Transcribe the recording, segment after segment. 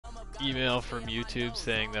email from YouTube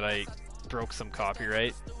saying that I broke some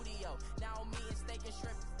copyright.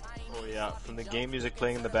 Oh yeah, from the game music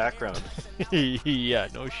playing in the background. Yeah,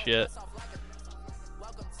 no shit.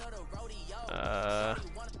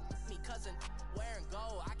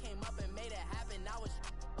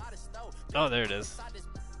 Oh, there it is.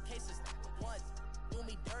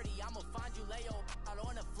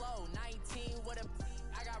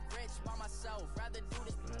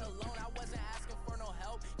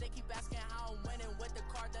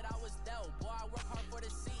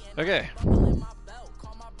 Okay.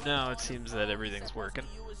 Now it seems that everything's working.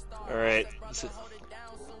 Alright, let's hit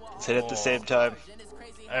it at the same time.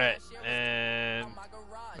 Alright, and...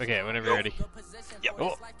 Okay, whenever you're ready. Yep.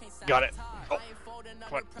 Oh, got it. Oh,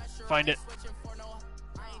 come on, find it.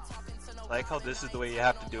 I like how this is the way you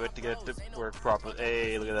have to do it to get it to work properly.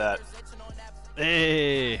 Hey, look at that.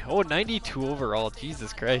 Hey, oh, 92 overall,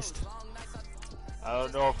 Jesus Christ. I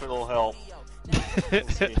don't know if it'll help. We'll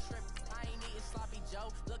see.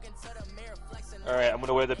 Alright, I'm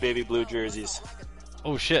gonna wear the baby blue jerseys.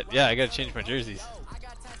 Oh shit, yeah, I gotta change my jerseys.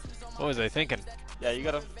 What was I thinking? Yeah, you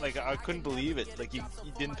gotta, like, I couldn't believe it. Like, you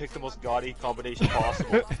didn't pick the most gaudy combination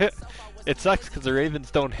possible. It sucks because the Ravens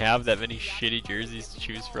don't have that many shitty jerseys to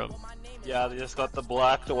choose from. Yeah, they just got the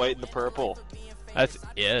black, the white, and the purple. That's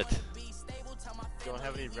it. Don't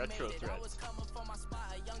have any retro threads.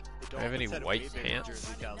 Do I have any white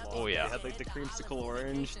pants? Oh yeah. They had like the creamsicle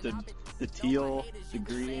orange, the teal, the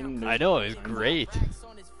green. I know, it's great.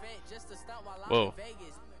 Whoa.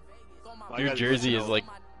 Your jersey is like,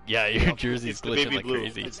 yeah, your jersey's glitching like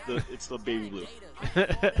crazy. It's the baby blue.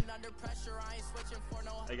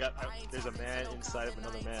 There's a man inside of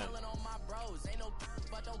another man.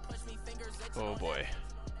 Oh boy.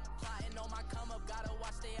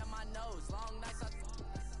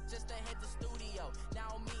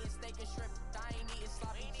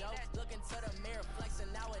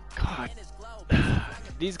 God.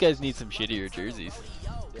 These guys need some shittier jerseys.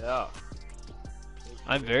 Yeah.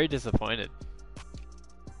 I'm very disappointed.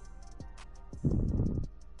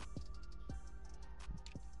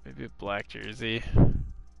 Maybe a black jersey.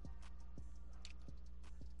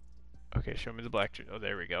 Okay, show me the black jersey. Oh,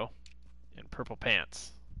 there we go. And purple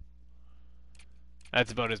pants.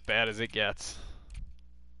 That's about as bad as it gets.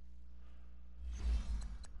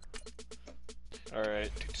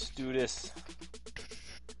 Alright, let's do this.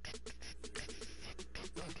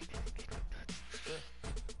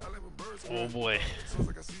 Oh boy.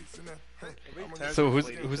 So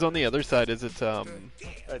who's on the other side? Is it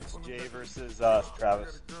It's Jay versus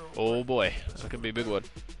Travis. Oh boy, that's gonna be a big one.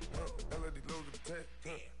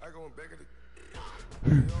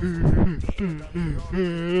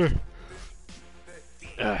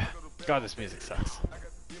 God, this music sucks.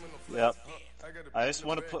 Yep. I just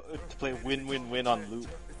want to play win-win-win on loop.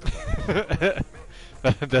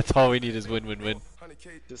 That's all we need is win-win-win.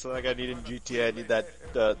 Just like I need in GTA, I need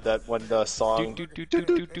that one song.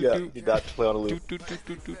 Yeah, need that to play on a loop.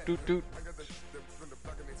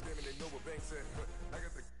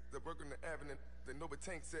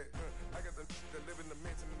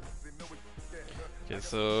 Okay,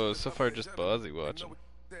 so far just Bozzy watching.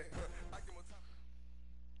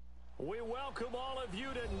 We welcome all of you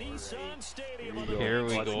to Nissan Stadium. Here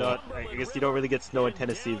we go. I guess you don't really get snow in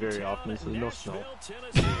Tennessee very often, so there's no snow.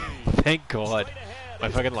 Thank God. My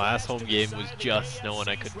fucking last home game was just snow and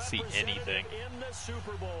I couldn't see anything. In the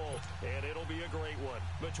Super Bowl, and it'll be a great one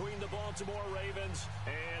between the Baltimore Ravens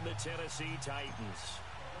and the Tennessee Titans.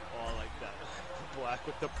 Oh, I like that. Black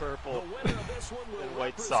with the purple. The winner of this one will and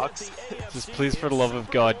white socks. Just please, for the love of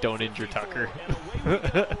God, don't injure Tucker.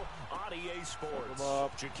 Sports.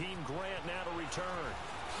 Jakeem Grant now to return.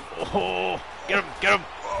 Oh, get him!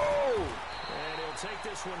 Oh! And he'll take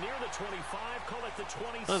this one near the 25, call it the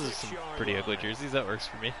 26 Those are some pretty ugly jerseys. That works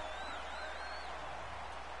for me.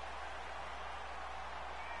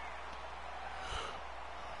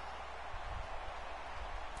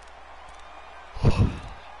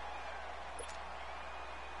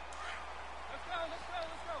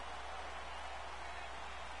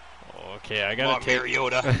 Okay, I gotta take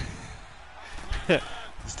Mariota.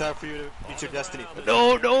 It's time for you to meet your destiny.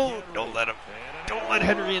 No, don't let him. Don't let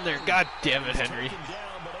Henry in there. God damn it, Henry.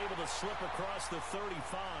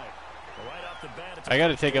 I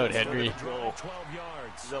gotta take out Henry.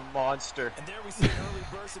 He's a monster.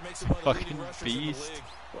 Fucking beast.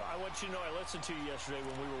 Well, I want you to know, I listened to you yesterday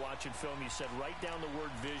when we were watching film. You said write down the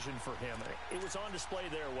word vision for him. It was on display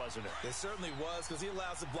there, wasn't it? It certainly was, because he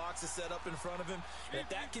allows the blocks to set up in front of him. And if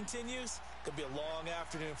that continues, it could be a long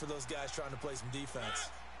afternoon for those guys trying to play some defense.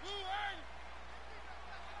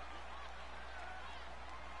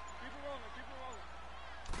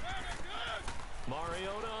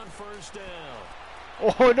 Mariota on first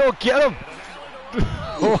down. Oh no, get him!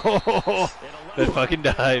 Oh, that fucking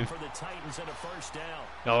dive. For the Titans and a first down.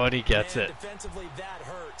 Oh, and he gets it. Defensively, that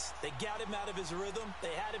hurts. They got him out of his rhythm. They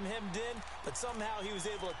had him hemmed in, but somehow he was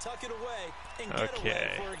able to tuck it away and get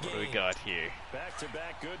away for a gain. What do we got here?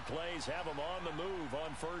 Back-to-back good plays have him on the move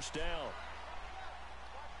on first down.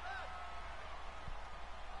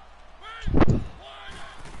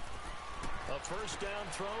 A first down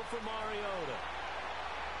throw for Mariota.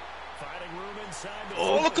 Finding room inside the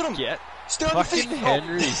Look at him! Get fucking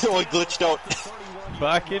Henry. Oh, he glitched out.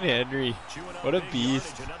 Fucking Henry. What a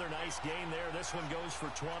beast. Another nice gain there. This one goes for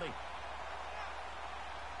 20.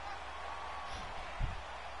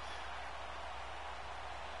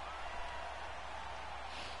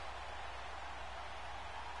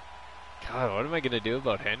 God, what am I going to do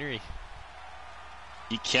about Henry?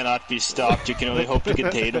 He cannot be stopped. You can only hope to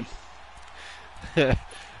contain him.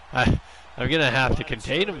 I'm going to have to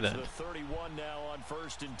contain him then. 31 now on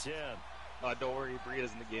 1st and 10. Don't worry,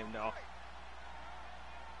 Breeda's in the game now.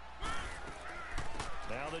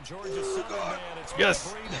 Now the Georgia Southern man, it's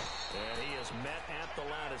yes. Breida. And he is met at the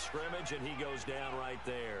line of scrimmage, and he goes down right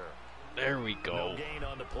there. There we go. No gain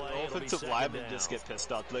on the play. Offensive linemen just get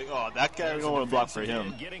pissed off. Like, oh, that guy, we don't want to block for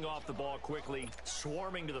him. Getting off the ball quickly,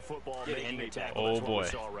 swarming to the football, Get making Henry a tackle. Oh That's what boy. we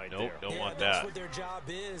saw right Nope, there. don't want that's that. what their job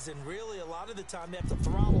is, and really a lot of the time they have to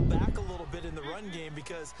throttle back a little bit in the run game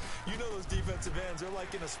because you know those defensive ends, they're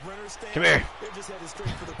like in a sprinter stand. Come here. They're just headed straight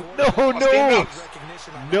for the corner. No, no.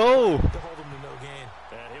 No. To hold them to no gain.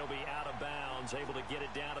 And he'll be out of bounds, able to get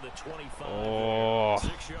it down to the 25. Oh.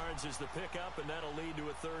 6 yards is the pickup, and that'll lead to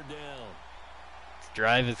a 3rd down. This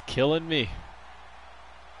drive is killing me.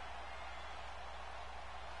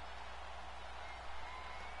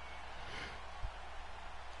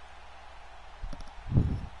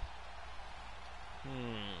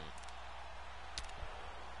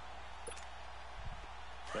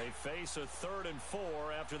 They face a 3rd and 4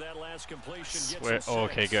 after that last completion gets them 6. Oh,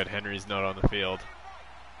 okay, good. Henry's not on the field.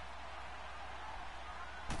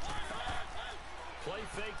 Play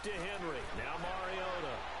fake to Henry. Now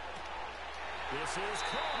Mariota. This is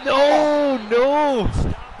caught. No, no.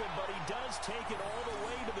 Stop it, but he does take it all the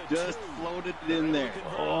way to the Just 2. floated it in there.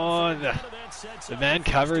 Oh, the man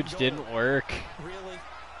coverage didn't work. Really?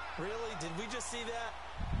 Really? Did we just see that?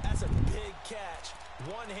 That's a big catch.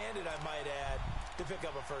 One-handed, I might add, to pick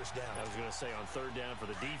up a 1st down. I was going to say on 3rd down for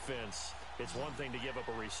the defense, it's one thing to give up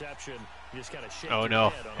a reception. You just kind of shake Oh your no,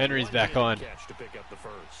 head on Henry's a back on. catch to pick up the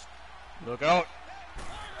 1st. Look out.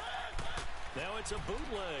 Now it's a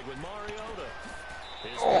bootleg with Mariota.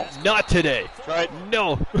 Oh, not today. Right.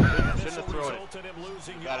 No. Shouldn't have thrown it. In him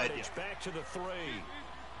losing Bad yardage. idea. Back to the 3.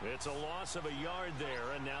 It's a loss of a yard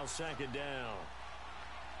there, and now 2nd down.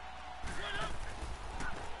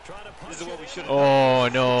 This is what we should have Oh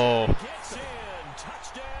no. Gets in.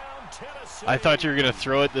 Touchdown, Tennessee. I thought you were going to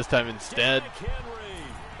throw it this time instead. Henry,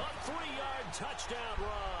 a 3-yard touchdown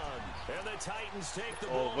run. And the Titans take the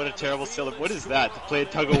ball. Oh, what a down the terrible field celebration. What and is that? To score. play a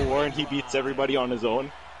tug of war and he beats everybody on his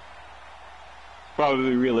own?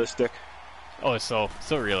 Probably realistic. Oh, so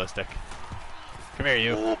realistic. Come here,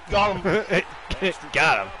 you. Oh, got him. Got him. Up and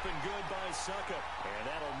good by Suckup. And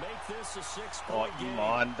that'll make this a 6-point Oh, game. come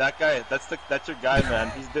on. That guy, that's your guy,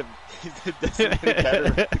 man. He's the designated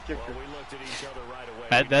catcher. Well, we looked at each other right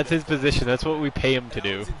away. That's his position. That's what we pay him to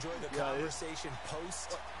do. Enjoy the conversation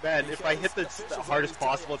post. Man, if I hit the hardest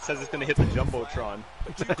possible, it says it's going to hit the Jumbotron.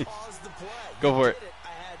 But you caused the play. Go for You it. did I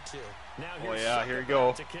had to. Now Oh, here's yeah, Suckup here we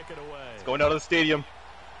go. to kick it away. It's going out of the stadium.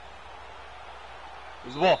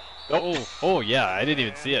 There's the ball. Oh yeah, I didn't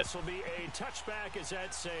even see it. This will be a touchback as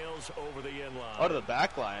that sails over the end line. Out of the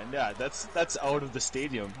back line. Yeah, that's out of the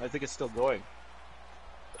stadium. I think it's still going.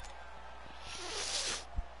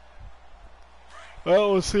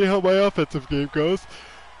 Well, we'll see how my offensive game goes.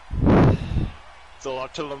 It's a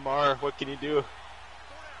lot to Lamar. What can you do?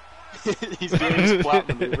 He's doing his flat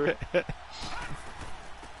maneuver. They'll run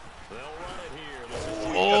it here. This is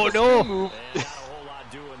Oh no! and not a whole lot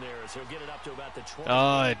doing there as he'll get it up to about the 20.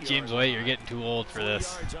 Oh, James White, you're getting too old for 4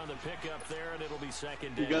 this. yards on the pickup there, and it'll be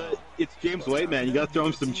 2nd You down. it's James White, man. You got to throw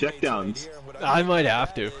him some checkdowns. I might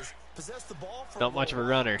have to. Possess the ball for Not much of a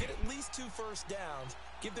runner. Get at least 2 first downs.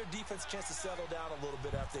 Give their defense a chance to settle down a little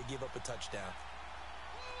bit after they give up a touchdown.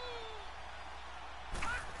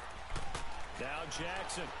 Now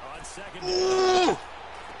Jackson on 2nd Ooh! down.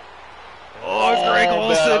 Oh, Greg Man,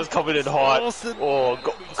 Olsen. that was coming in hot. Olsen. Oh,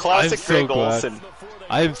 classic I'm so Greg glad. Olsen.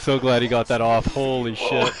 I am so glad he got that off. Holy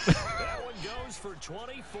shit. That one goes for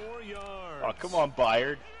 24 yards. Oh, come on,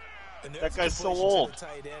 Byard. And That there's guy's so completion to old. the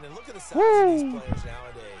tight end. And look at the size of these players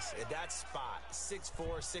nowadays. At that spot,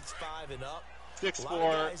 6'4", 6'5", and up. 6'4", A lot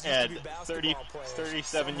of guys used to and be 30, basketball players.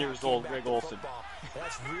 37 years Somehow old, came Greg back to Olson. football.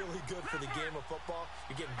 That's really good for the game of football.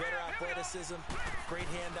 You're getting better athleticism, great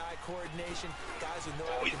hand-eye coordination, guys who know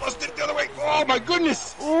how to He control busted their the other way. bodies Oh and my move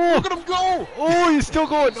goodness! Oh, Look at him go! oh, he's still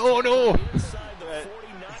going. Oh no. Inside the 40,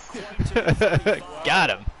 not quite to the 35. Got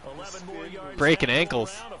him. 11 more yards Breaking down the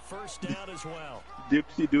ankles. round, a first down as well.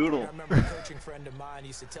 Dipsy I doodle. remember a coaching friend of mine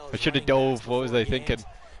used to tell I his should have running backs dove. What was I before thinking? games,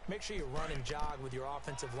 make sure you run and jog with your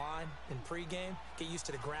offensive line in pregame. Get used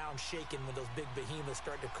to the ground shaking when those big behemoths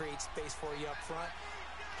start to create space for you up front.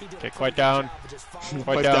 He did a Okay, pretty quiet good down. job of just following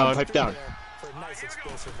Quiet the down. ball Pipe down. there for a nice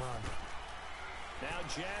explosive run. Now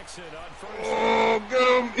Jackson on first. Oh,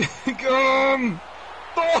 get him! Get him!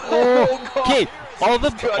 Oh, okay. All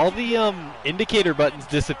the indicator buttons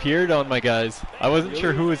disappeared on my guys. I wasn't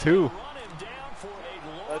sure who was who. Run him down for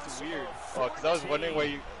a loss That's weird. of Oh, because I was 14. wondering why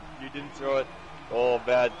you didn't throw it. Oh,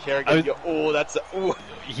 bad. I was- Kerrigan. Oh, that's a... Ooh.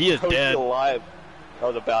 He is How is he dead. alive? That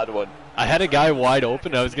was a bad one. I had a guy wide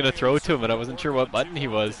open. I was gonna throw to him, but I wasn't sure what button he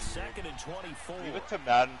was. Second and 24. Leave it to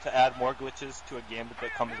Madden to add more glitches to a game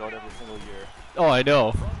that comes out every single year. Oh, I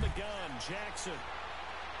know. From the gun, Jackson.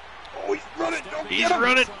 Oh, he's running! Don't He's get him!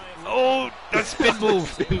 running. Oh, that spin move.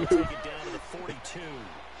 Take it down to the 42.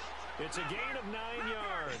 It's a gain of 9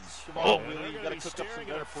 yards. Come on, Oh. And Willie, they're you gonna gotta be cook up some staring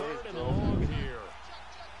better at a plays, third and bro. long here.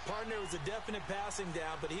 Partner was a definite passing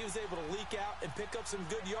down, but he was able to leak out and pick up some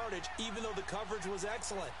good yardage, even though the coverage was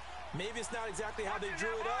excellent. Maybe it's not exactly how they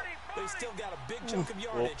drew it up, but he still got a big chunk of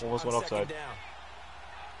yardage almost on went second offside. down.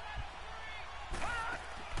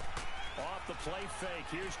 Off the play fake,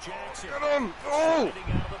 here's Jackson. Get him! Oh!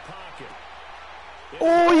 Sliding out of the pocket.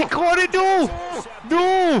 Oh, he caught it. No.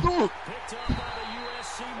 No. Picked up by the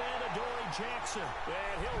USC man, Adoree Jackson.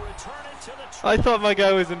 And he'll return it to the I thought my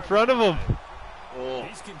guy was in front of him. Oh.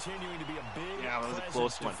 He's continuing to be a big Yeah, that was a presence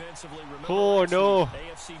close one. defensively. Remember Oh, last no. week,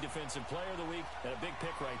 AFC Defensive Player of the Week, and a big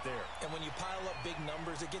pick right there. And when you pile up big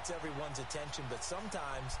numbers, it gets everyone's attention, but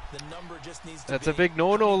sometimes the number just needs to That's be, a big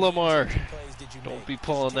no-no, how many Lamar. game-changing plays did you Don't make? be Did you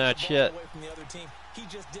pulling take that the ball shit. away from the other team? He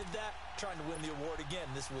just did that, trying to win the award again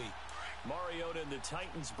this week. Mariota and the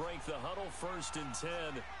Titans break the huddle, 1st and 10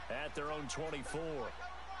 at their own 24.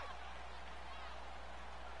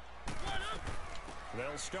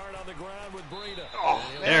 They'll start on the ground with Breida. Oh,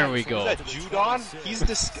 There we go. Is that Judon? He's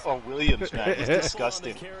Williams, man. He's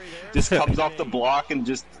disgusting. Just comes off the block and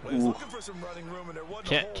just. Well, he's Ooh. looking for some running room, and there wasn't a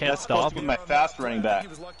Can't- whole can't lot stop to him. get My around fast that running play. I back.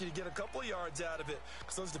 think He was lucky to get a couple of yards out of it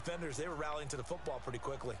because those defenders, they were rallying to the football pretty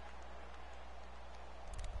quickly.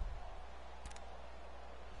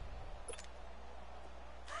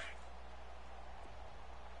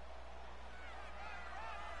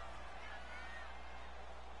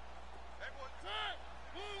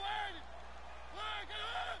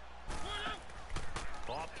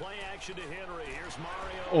 Off play action to Henry. Here's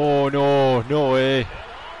Mario. Oh no, no way. And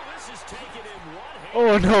all this is taken in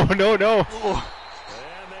one hand. Oh no, no, no. And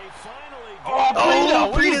they finally Oh,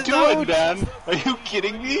 Breida, what are you Breida's doing, out. man? Are you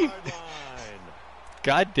kidding me?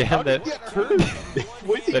 God damn that.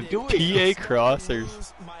 What is he The doing? PA crossers.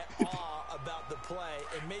 Lose my awe about the play,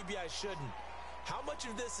 and maybe I shouldn't. How much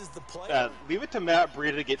of this is the play? Leave it to Matt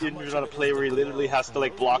Breida to get injured on a play where he literally has to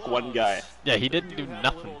like block one guy. Yeah, he didn't do a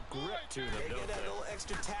nothing. little grip to them, They don't get that they? little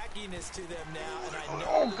extra tackiness to them now, and I know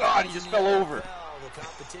Oh, that God, that's he just in fell the over. NFL, the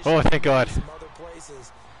competition Oh, thank God. in some other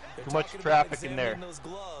places. They're Too much talking about traffic in there. examining those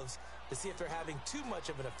gloves to see if they're having too much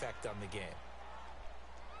of an effect on the game.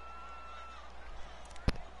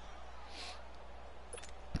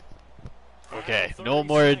 Okay, no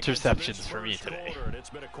more interceptions for me today.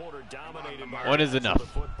 One is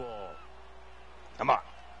enough. Come on.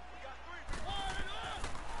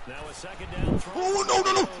 Now a second down throw. Oh, no,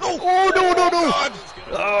 no, no, no. Oh no, no, no. God.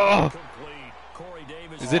 Oh. Corey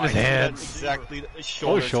Davis It's in his That's hands. exactly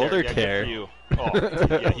shoulder Yeah, good tear. for you. Oh,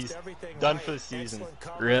 yeah, he's done for the season.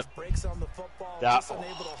 Rip. That-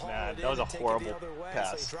 man, that was a horrible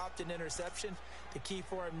pass. So he dropped an interception. The key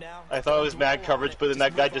for him now. I thought it was man coverage, but then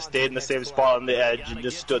that guy just stayed in the same spot on the edge and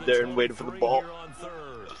just stood there and waited for the ball.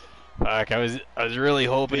 Fuck, I was really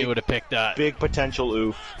hoping he Big- would have picked that. Big potential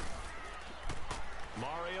oof.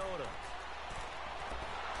 Mariota.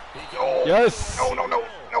 Oh, Yes. no, no, no,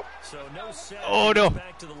 no. So no set. Oh, no.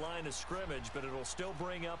 Back to the line of scrimmage, but it'll still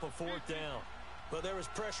bring up a 4th down. But there was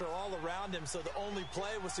pressure all around him, so the only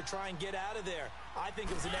play was to try and get out of there. I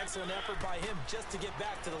think it was an excellent effort by him just to get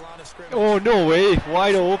back to the line of scrimmage. Oh no way,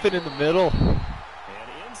 wide open in the middle. And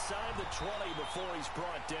inside the 20 before he's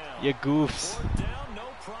brought down. You goofs. 4th down, no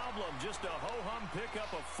problem. Just a ho-hum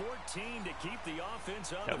pickup of 14 to keep the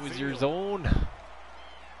offense on That the was field. your zone.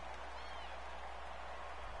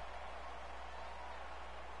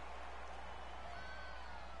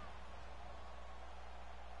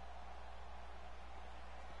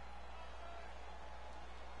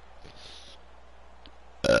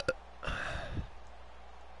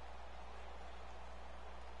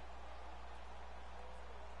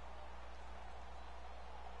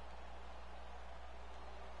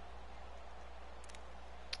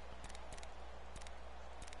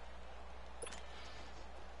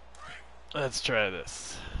 Let's try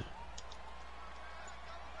this.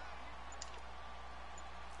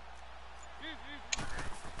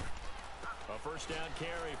 A first down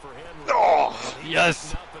carry for Henry. Oh,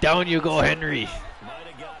 yes. Down you go, Henry. Might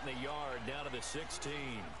have gotten a yard down to the 16.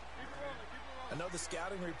 I know the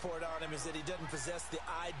scouting report on him is that he doesn't possess the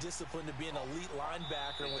eye discipline to be an elite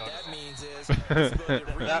linebacker. And what that means is he's ability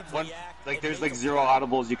to read, That one, react, like, and there's make like a 0 play.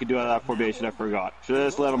 audibles you could do out of that formation. I forgot. Should have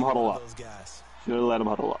just let him huddle up. Those guys. Should have let him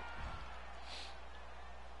huddle up.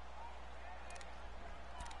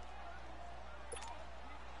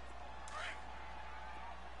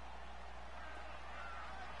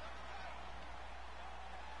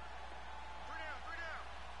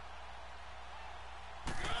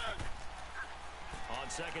 On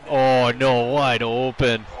second down. Oh, no, wide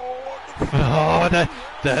open. Oh, that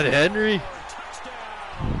Henry.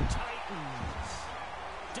 Touchdown, Titans.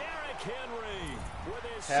 Derrick Henry with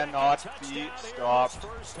his Cannot second be touchdown here in this stopped.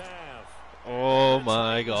 first half. Oh,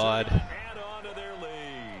 my God. Add on to their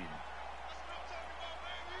lead.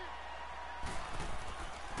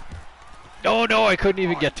 Oh, no, I couldn't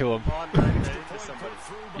even get to him. Come on, man, get into somebody.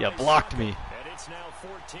 Yeah, blocked me. And it's now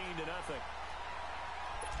 14-0.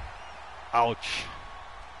 Ouch.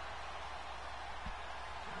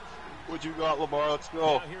 What you got, Lamar? Let's Now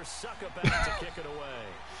go. here's Sucka back to kick it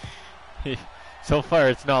away. So far,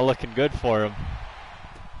 it's not looking good for him.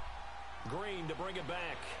 Green to bring it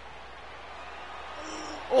back.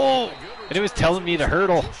 Oh, and it was telling me to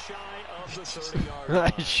hurdle. Just shy of the 30-yard I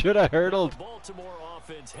line. should have hurdled. The Baltimore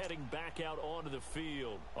offense heading back out onto the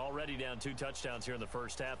field. Already down 2 touchdowns here in the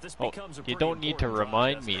first half. This Oh, becomes a you pretty don't need to important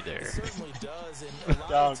remind drive, me doesn't it? It there. certainly does. And a lot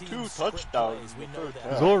Down of teams 2 script touchdowns plays. We in the know first that.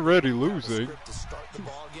 half. He's already Have a losing. script to start the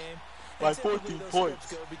ball game. By And typically 14 those points.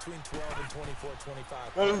 scripts go between 12 and 24,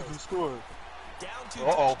 25 That is points. the score. Down 2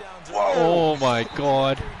 Uh-oh. touchdowns. Whoa. Oh, my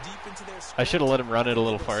God. Very deep into their I should have let him run it a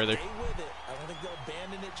little They'll farther. Stay with it. I don't think they'll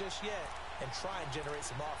abandon it just yet and try and generate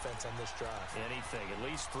some offense on this drive. Anything. At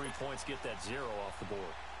least 3 points get that 0 off the board.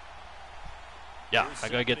 Yeah, Here's I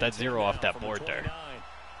gotta get that 2nd and 0 10 off now that from the board there. 29.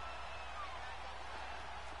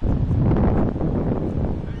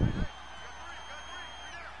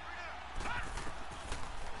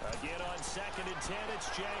 Again on 2nd and 10, it's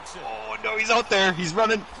Jackson. Oh, no, he's out there. He's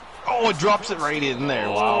running. Oh, it drops it right in there.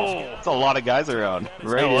 Wow. That's a lot of guys around.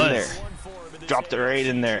 Right in there. Dropped it right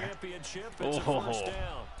in there. Oh.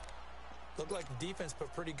 Looked like the defense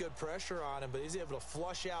put pretty good pressure on him, but he's able to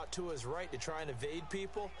flush out to his right to try and evade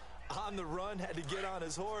people. On the run, had to get on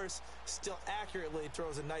his horse. Still accurately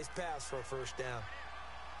throws a nice pass for a first down.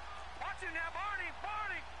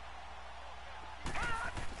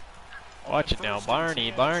 Watch it now,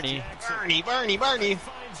 Barney. Barney.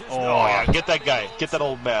 Oh, Oh, yeah. Get that guy. Get that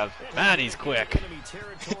old man. Man, he's quick. Enemy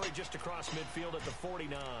territory just across midfield at the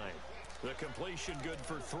 49. The completion good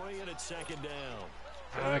for 3, and it's 2nd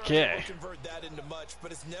down. Okay. Won't convert that into much,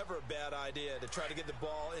 but it's never a bad idea to try to get the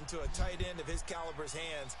ball into a tight end of his caliber's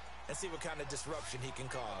hands and see what kind of disruption he can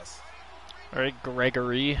cause. All right,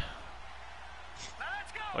 Gregory.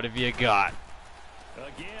 What have you got?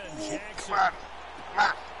 Again, Jackson.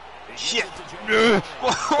 Shit.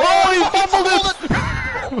 Oh, he fumbled it!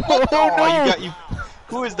 Oh, Oh, no! you got you.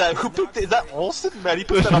 Who is that? Who picked it? Is that Olsen? Man, he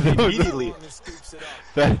put that on me immediately.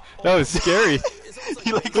 That was scary.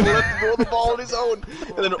 He like let throw the ball on his own,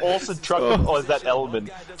 and then Olsen trucked him. Oh, is that Elman?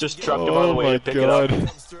 Just trucked him on the way to pick it up.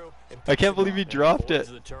 I can't believe he dropped it.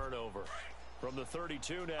 The turnover. From the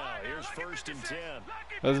 32 now, here's 1st and 10.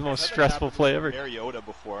 That was the most stressful play ever. Mariota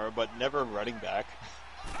before, but never running back.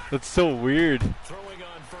 That's so weird. Throwing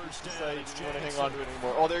on 1st So down. you It's don't want to hang Jackson. on to it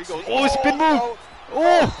anymore. Oh, there he goes. Oh, spin move!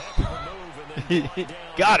 Oh! Heck of a move, and then brought down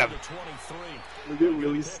Got to him. the 23. Look at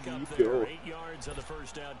Willie Pick up Sneed there, go. 8 yards on the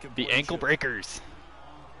first down The completion. ankle breakers.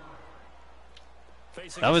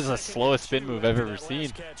 Facing That was the 2nd slowest spin and move 2 I've after ever that seen.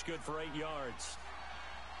 last catch good for 8 yards.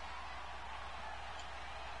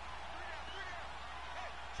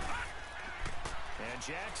 And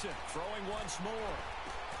Jackson throwing once more.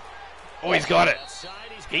 Oh, he's got it. Outside,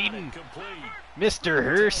 he's got Hayden. it complete. Mr.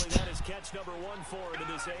 Hurst. That is catch number 1 for him in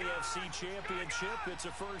this AFC Championship. It's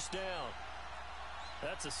a first down.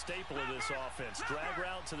 That's a staple of this offense. Drag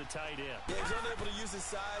route to the tight end. Yeah, he's only able to use his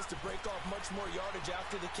size to break off much more yardage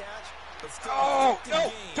after the catch, but still Oh, effective no.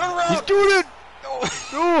 gain. Turn around. He's doing it! No.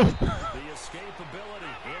 No! The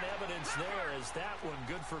escapability in evidence there is that one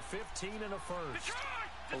good for 15 and a first.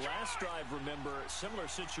 The last drive, remember, similar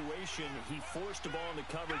situation. He forced the ball into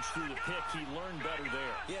coverage through the pick. He learned better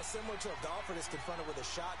there. Yeah, similar to a golfer that's confronted with a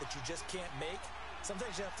shot that you just can't make.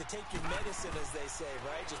 Sometimes you have to take your medicine, as they say,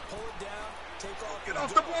 right? Just pull it down, take off. Get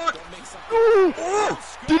off the block! Don't make something.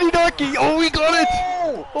 Oh! Did he not get? Oh, he got it!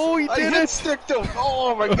 Oh, he I did hit it! sticked him.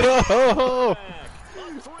 Oh my god! Oh, A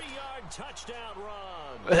 3-yard touchdown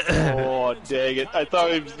run. Oh dang it! I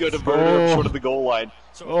thought he was going to burn him short of the goal line.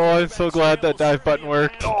 oh, I'm so glad that dive button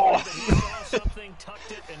worked. Oh.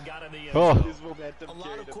 Oh, His momentum A lot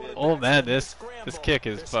carried of him in. oh man, this scramble. kick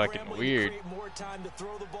is They're fucking scrambling to weird. create more time to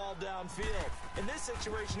throw the ball downfield. In this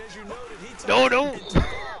situation, as you noted, he took No, it no. and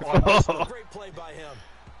took off. Great play by him.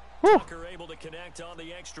 Tucker able to connect on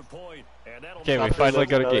the extra point, and that'll Okay, we make it finally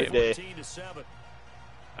got a Another game. day. 14-7. All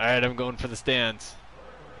right, I'm going for the stands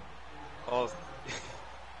Oh,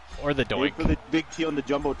 or the wait doink. for the big T on the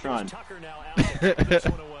jumbotron. Tucker now out to kick this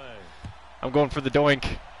one away. I'm going for the doink.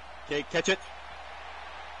 Okay, catch it.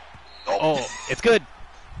 Oh, it's good.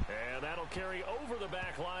 And that'll carry over the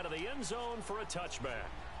back line of the end zone for a touchback.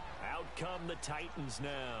 Out come the Titans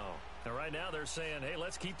now. And right now they're saying, hey,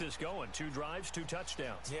 let's keep this going. 2 drives, 2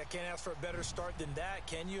 touchdowns. Yeah, can't ask for a better start than that,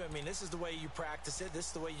 can you? I mean, this is the way you practice it. This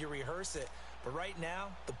is the way you rehearse it. But right now,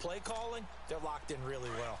 the play calling, they're locked in really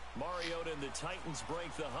well. Mariota and the Titans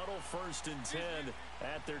break the huddle, 1st and 10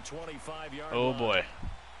 at their 25-yard Oh line. boy.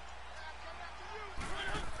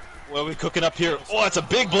 What are we cooking up here? Oh, it's a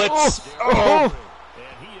big blitz. Oh.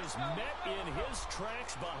 And he is met in his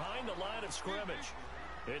tracks behind the line of scrimmage.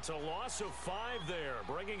 It's a loss of 5 there,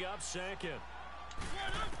 bringing up 2nd.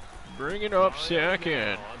 Bringing up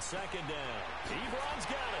second. On 2nd down. Ebron's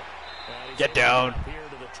got it. And he's Get able to down. up here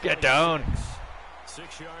to the Get down. 26.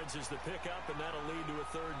 6 yards is the pickup, and that'll lead to a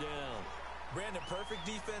 3rd down. Brandon, perfect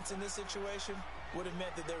defense in this situation would have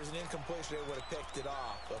meant that there was an incompletion. They would have picked it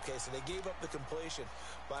off. Okay, so they gave up the completion.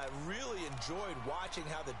 But I really enjoyed watching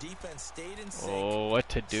how the defense stayed in sync. Oh, what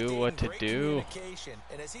to do? stayed What in to great do? communication.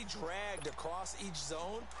 And as he dragged across each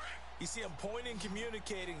zone, you see him pointing,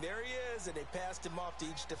 communicating. There he is, and they passed him off to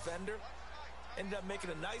each defender. Ended up making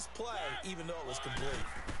a nice play, even though it was complete.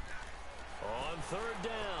 On 3rd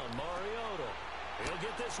down, Mariota. He'll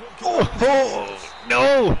get this one. Oh,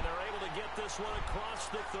 no. And they're able to get this one across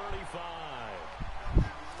the 35.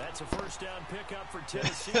 That's a 1st down pickup for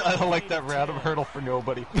Tennessee. I don't like that random hurdle for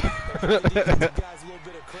nobody. I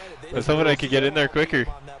was hoping I could get in there quicker.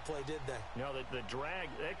 On that play, did they? No, the drag,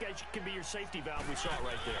 that guy can be your safety valve. We saw it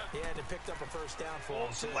right there. Yeah, and it picked up a 1st down for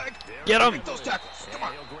him, too. Get him. Get those tackles. Come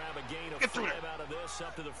on. He'll grab a gain of Get through 5 out of this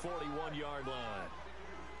up to the 41-yard line.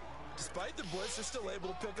 Despite the blitz, they're still able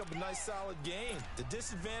to pick up a nice, solid gain. The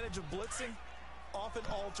disadvantage of blitzing often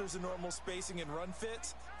alters the normal spacing and run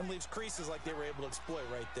fits and leaves creases like they were able to exploit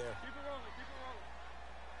right there.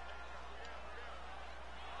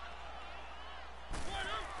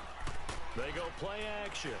 They go play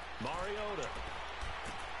action. Mariota.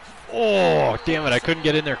 Oh, damn it. I couldn't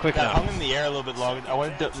get in there quick That hung enough. in the air a little bit longer.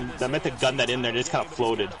 I meant to gun that in there. It just kind of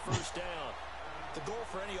floated. First down. The goal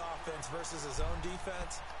for any offense versus a zone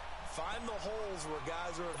defense, find the holes where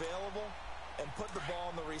guys are available and put the ball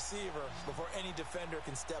in the receiver before any defender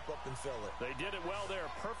can step up and fill it. They did it well there.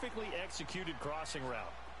 Perfectly executed crossing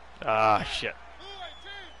route. Ah, shit.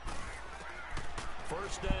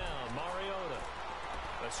 First down, Mariota.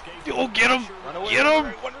 Escape. Oh, get him. Run away. Get him.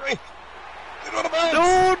 One right. Get out of bounds.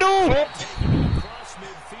 No, no. Across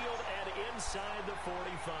midfield and inside the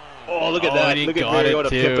 45. Oh, look at Oh, that. and he Look at got it, Mariota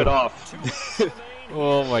too. pip it off. 2 minutes remain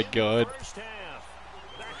Oh, my here in the God. first half.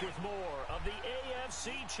 Back with more of the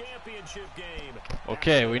AFC Championship game.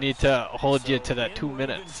 Okay, we need to hold you to So that in 2 Raven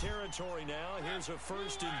minutes. territory now. Here's a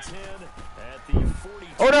 1st and 10 at the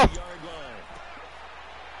 42-yard Oh, no. line.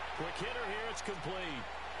 Quick hitter here. It's complete.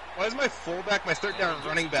 Why is my fullback my third down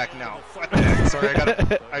running back now? What the heck? Sorry, I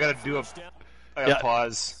gotta do a I gotta Yeah.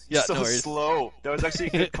 pause. Yeah, so no worries. slow. That was actually a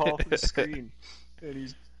good call from the screen. And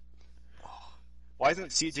he's why isn't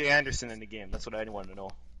CJ Anderson in the game? That's what I wanted to know.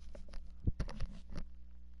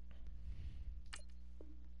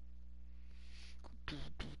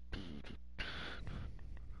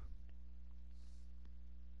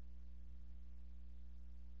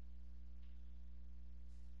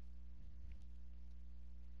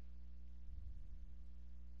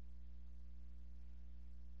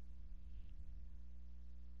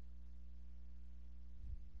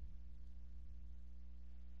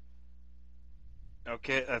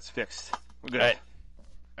 Okay, that's fixed. We're good. Alright.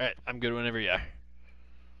 Alright, I'm good whenever you are. On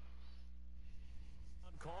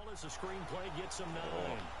call as the screenplay gets him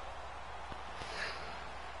 9.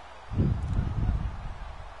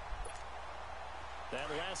 That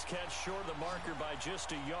last catch short of the marker by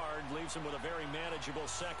just a yard leaves him with a very manageable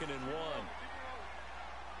 2nd and 1.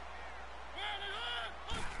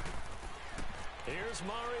 Here's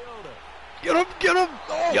Mariota. Get him! Get him!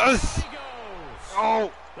 Oh. Yes! He goes.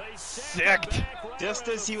 Oh, sicked. just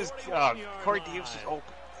as he was, Corey Davis was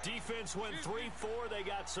open. Defense went 3-4. They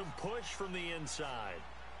got some push from the inside.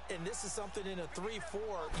 And this is something in a 3-4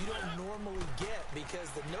 you don't normally get because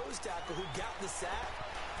the nose tackle who got the sack,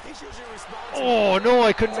 he's usually responsible. Oh, no,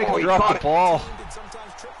 I couldn't make him drop the ball. And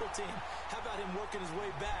sometimes triple team. How about him working his way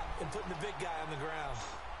back and putting the big guy on the ground?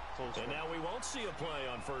 And now we won't see a play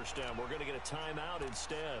on first down. We're going to get a timeout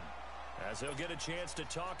instead, as he'll get a chance to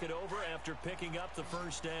talk it over after picking up the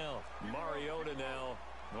first down. Mariota now,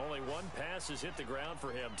 only one pass has hit the ground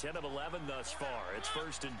for him. 10 of 11 thus far. It's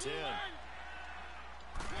 1st and 10.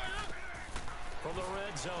 From the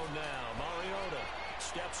red zone now, Mariota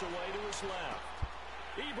steps away to his left.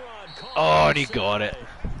 Ebron caught. Oh, and he got it.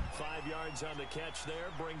 5 yards on the catch there,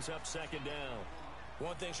 brings up 2nd down.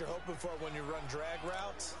 One thing you're hoping for when you run drag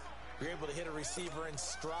routes, you're able to hit a receiver in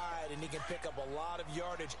stride, and he can pick up a lot of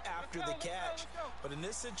yardage after the catch. But in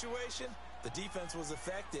this situation, the defense was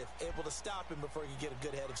effective, able to stop him before he could get a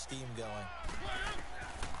good head of steam going.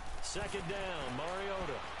 2nd down,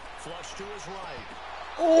 Mariota. Flush to his right.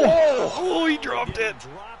 Oh, he dropped it.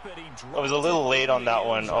 I was a little late on that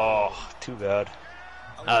one. Oh, too bad.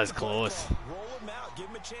 That was close. Roll him out, give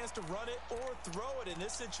him a chance to run it or throw it. In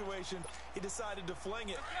this situation, he decided to fling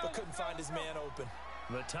it, but couldn't find his man open.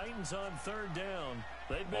 The Titans on 3rd down.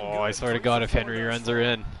 They've been Oh, I swear to God, if Henry runs her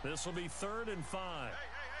in. This will be 3rd and 5.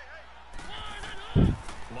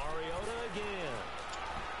 Mariota again.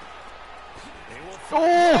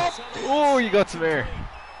 Oh, you got some air.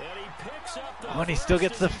 And he picks up the Oh, and he still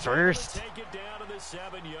gets the first. Take it down to the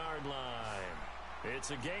 7-yard line.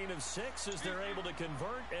 It's a gain of 6 as they're able to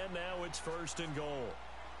convert, and now it's 1st and goal.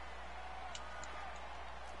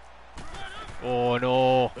 Oh,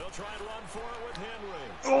 no. They'll try and run for it with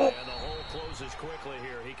Henry. And the hole closes quickly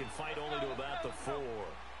here. He can fight only to about the 4.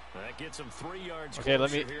 That gets him 3 yards. Okay,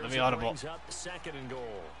 let here me as it audible. brings up 2nd and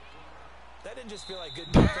goal. That didn't just feel like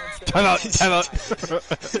good defense. Time out.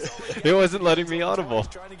 It wasn't letting me audible.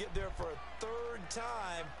 Trying to get there for a 3rd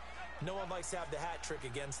time. No one likes to have the hat trick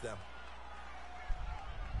against them.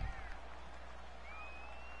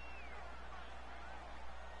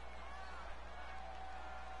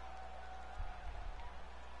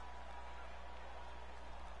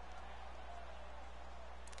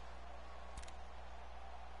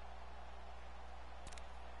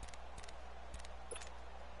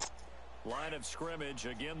 Line of scrimmage,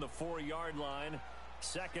 again the 4-yard line,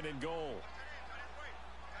 2nd and goal.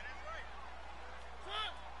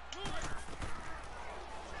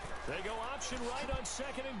 They go option right on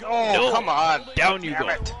 2nd and goal. Oh, No. come on. Down you Damn go.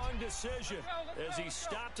 it. Wrong decision as he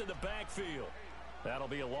stopped in the backfield. That'll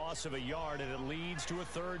be a loss of a yard, and it leads to a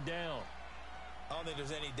 3rd down. I don't think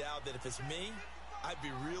there's any doubt that if it's me, I'd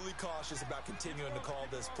be really cautious about continuing to call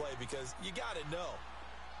this play because you got to know.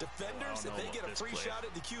 Defenders, if they get a free shot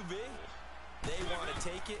at the QB, they want to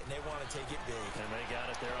take it, and they want to take it big. And they got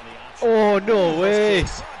it there on the option. Oh, no way.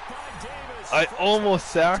 Caught by Davis. I First almost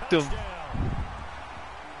sacked him. touchdown.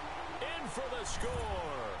 In for the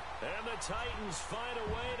score. And the Titans find a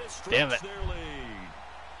way to Damn stretch it. their lead.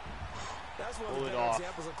 That's one of Pull the it better off.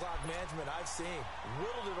 examples of clock management I've seen.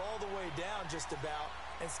 Whittled it all the way down just about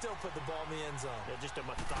and still put the ball in the end zone. Yeah, just a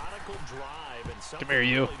methodical drive and something here,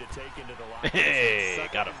 you. really to take into the locker. Hey,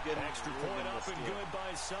 got him. Extra point up and good by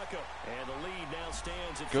Suckup. And the lead now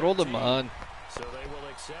stands at Good old 13. Amon. So they will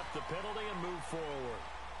accept the penalty and move forward.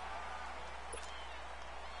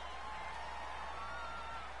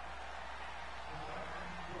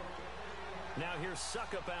 Now here's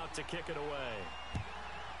Suckup out to kick it away.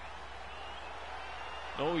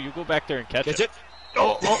 No, you go back there and catch Catch it. it.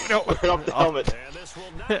 Oh, no. Right off the helmet. And this will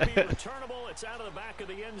not be returnable. It's out of the back of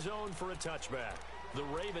the end zone for a touchback. The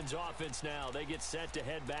Ravens offense now, they get set to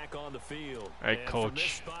head back on the field. All right, And from this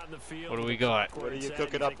coach. spot in the field, What do with we the got? clock What are you set,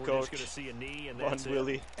 cooking you up, think we're just coach? gonna see a knee and Come on, that's it.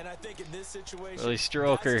 Willie. And I think in this situation, Willie that's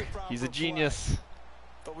Stroker. the proper He's a play. genius.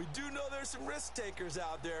 But we do know there's some risk takers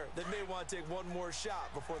out there that may want to take one more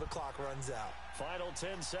shot before the clock runs out. Final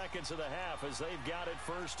 10 seconds of the half as they've got it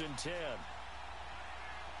 1st and 10.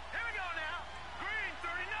 Here we go now. Green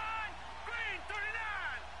 39. Green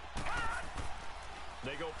 39.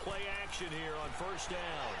 They go play action here on 1st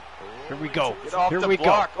down. Here we go. Get off Here the we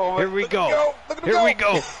block. go. Oh, Here we look at him go. Look at him Here we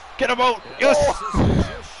go. Get him out. Yes.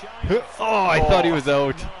 Oh, I thought he was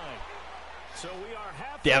out. So we are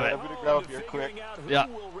half Damn it. I'm gonna grab here quick. out who Yeah.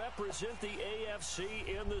 will represent the AFC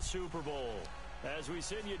in the Super Bowl. As we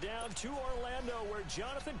send you down to Orlando, where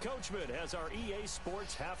Jonathan Coachman has our EA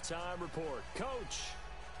Sports halftime report. Coach.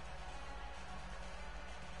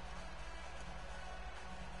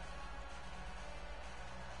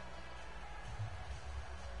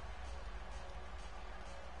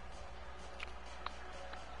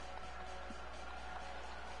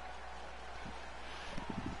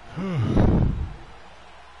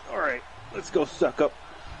 All right, let's go suck up.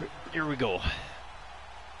 Here we go.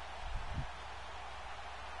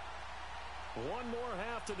 One more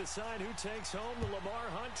half to decide who takes home the Lamar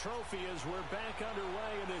Hunt Trophy as we're back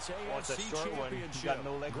underway in this AFC Championship. Got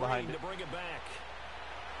no leg behind Green it. to bring it back.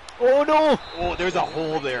 Oh no! Oh, there's a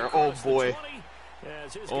hole there. Oh boy.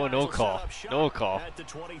 Oh, no call. No call. At the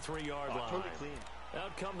 23-yard line. Totally clean.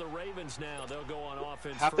 Out come the Ravens now. They'll go on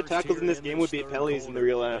offense. Half the tackles in this game would be penalties in the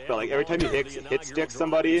real NFL. Like every time you hit stick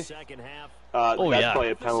somebody, that's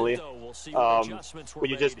probably a penalty.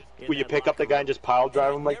 When you pick up the guy and just pile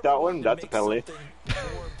drive him like that one, that's a penalty.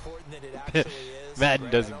 Madden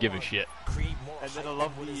doesn't give a shit. And then I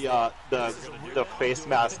love the face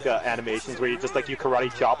mask animations where you just like you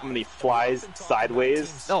karate chop him and he flies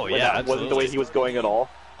sideways. Oh yeah, that wasn't the way he was going at all.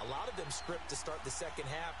 A lot of them script to start the second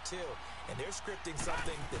half too, and they're scripting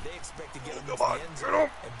something that they expect to get them into the end zone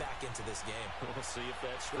and back into this game. We'll see if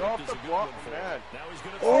that script is a good one for him. Now he's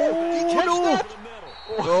going to Oh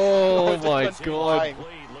no! Oh my god!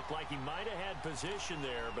 Looked like he might have had position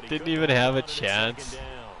there, but he Didn't couldn't even hold have a on to chance. second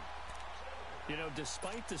down. You know,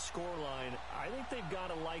 despite the scoreline, I think they've got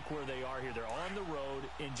to like where they are here. They're on the road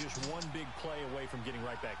and just one big play away from getting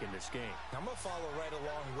right back in this game. I'm going to follow right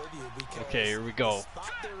along with you because Okay, here we go. the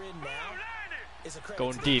spot they're in now is a credit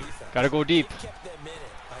Going to the deep. defense. Gotta go deep. They kept them in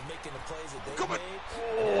it by making the plays that they made.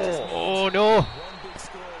 Oh no! One big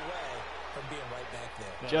score away from being right back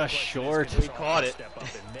there. Now, Just the question short. is, can this We caught offense it. Step up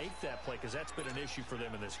and make that play because that's been an issue for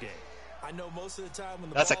them in this game. I know most of the time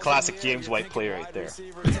when the That's a ball's classic in the air, James you're White thinking play right wide there.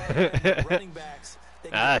 receiver, tight end, running backs. They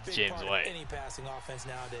can be a That's big James part of White. Any passing offense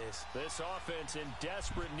nowadays. This offense in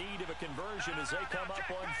desperate need of a conversion as they come up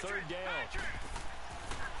on third down.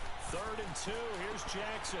 3rd and 2. Here's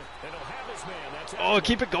Jackson. And he'll have his man. That's Oh,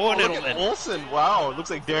 keep it going, Look at Edelman. Olsen. Wow, it looks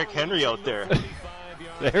like Derrick Henry out there.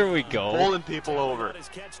 There we go. Bowling people over. Or is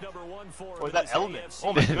that Edelman?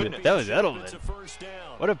 Oh my goodness. That was Edelman.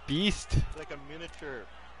 What a beast. Like a miniature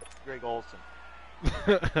Greg Olsen.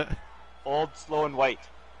 Old, slow, and white.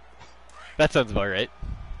 That sounds about right.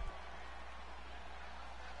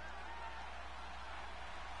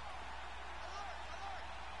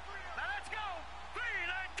 Now let's go. 3-19.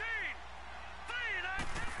 3-19.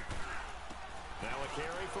 Now a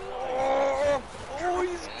carry for White.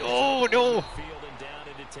 Oh no! Field and down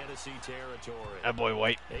into Tennessee territory. That boy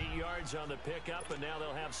White. 8 yards on the pickup, and now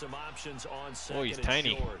they'll have some options on second. Oh, he's and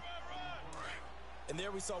tiny. short. And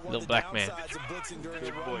there we saw one Little of the black man. downsides of blitzing during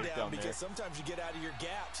Big the boys rundown down because there. sometimes you get out of your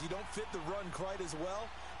gaps. You don't fit the run quite as well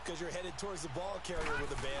because you're headed towards the ball carrier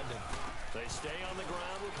with abandon. They stay on the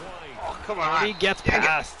ground with White. Oh, come on. He gets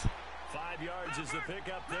past. 5 yards is the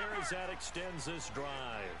pickup there as that extends this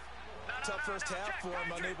drive. Tough first half for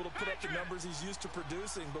him, unable to put up the numbers he's used to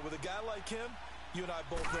producing. But with a guy like him, you and I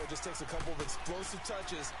both know it just takes a couple of explosive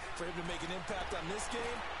touches for him to make an impact on this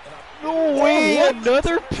game. And No way!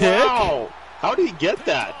 Another pick? Wow. How did he get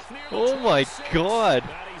that? Oh my god!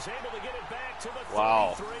 And he's able to get it back to the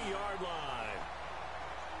Wow. 33-yard line.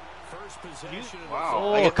 First possession. of the Wow.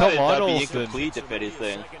 Oh, I guess come that'd on, be Olsen. incomplete if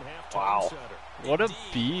anything. second half Wow. time setter. What a indeed,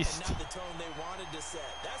 beast. and not the tone they wanted to set.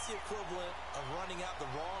 That's the equivalent of running out the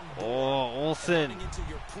wrong Oh, door, Olsen. running into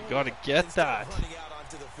your pool gotta get instead that. of running out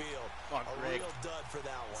onto the field. Come on, A Greg. real dud for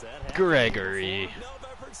that one. That happened Gregory. No,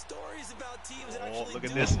 but I've heard stories about teams that Oh, actually look at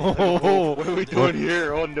do this. it. Oh, What are we doing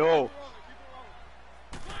here? Oh, no.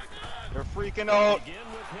 They're freaking out. Again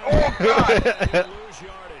with him. Oh, God. Lose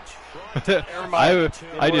yardage. Never mind.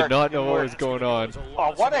 I did work. not know Didn't what work. was going on.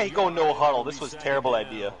 Oh, why did I go no huddle? This was a terrible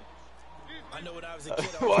idea. I know when I was a kid,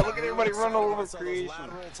 I Wow, was look at everybody run all over I saw those creation.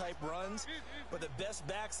 lateral type runs, but the best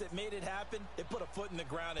backs that made it happen, they put a foot in the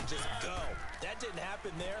ground and just go. That didn't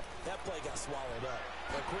happen there. That play got swallowed up.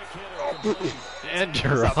 A quick hitter complete. And It's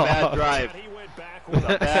a bad drop. drive. He went It's a backwards.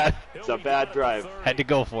 bad, He'll it's a be bad good at drive. the 30. Had to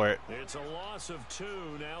go for it. It's a loss of 2,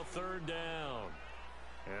 now 3rd down.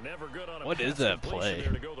 And never good on a What is pass that completion play?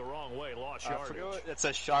 there to go the wrong way, lost yardage. It's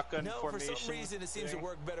a shotgun No, for formation. some reason it seems to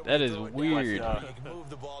work better. That when you is throw it weird. downfield. You can move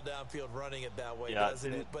the ball downfield running it that way, Yeah,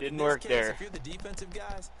 doesn't it? But didn't in this work case, there. if you're the defensive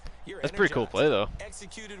guys, you're That's a pretty cool energized, play, though.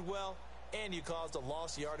 executed well, and you caused a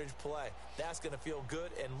lost yardage play. That's going to feel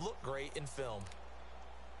good and look great in film.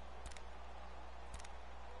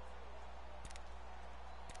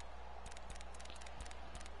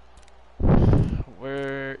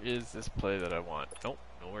 Where is this play that I want? Nope,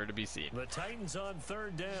 nowhere to be seen. The Titans on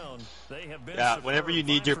 3rd down. They have been Yeah, superb. whenever you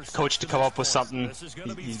need 5 your for 6 coach to come this up with point. something, This is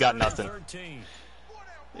gonna be he's got 3rd and nothing. 13.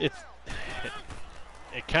 It's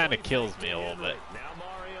it kind of kills me a little bit. Now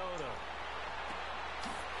Mariota.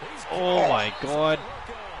 He's Oh my god.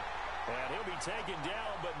 hook up. And he'll be taken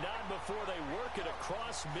down, but not before they work it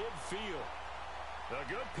across midfield. A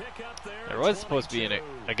good pick up there. There was supposed to be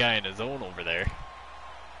a guy in his zone over there.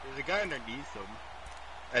 There's a guy underneath him.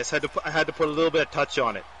 I just had to put a little bit of touch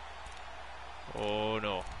on it. Oh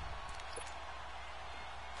no.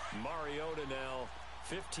 Mariota now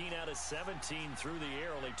 15 out of 17 through the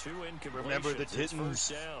air, only 2 incompletions. Remember the It's Titans.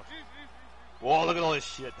 first down. Whoa, look at all this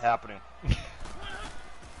shit happening.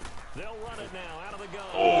 They'll run it now out of the gun.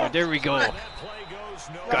 Oh, there we go. That play goes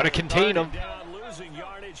nowhere. Gotta contain him. Down, losing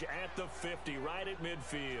yardage at the 50, right at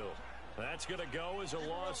midfield. That's going to go as a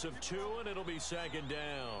loss of 2, and it'll be second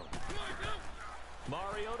down.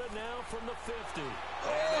 Mariota now from the 50. Oh,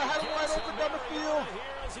 I had him wide open down the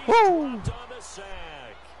field. Woo! On the sack.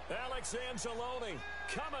 Alex Anzalone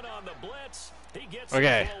coming on the blitz. He gets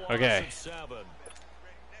Okay, the okay. loss of 7.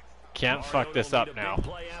 Can't fuck this up now.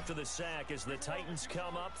 Play after the sack as the Titans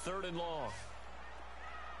come up 3rd and long.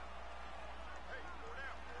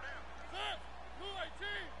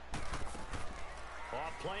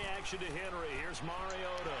 Off play action to Henry. Here's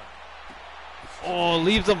Mariota. Oh,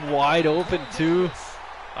 leaves him wide open too.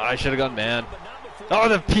 Oh, I should have gone man. Oh,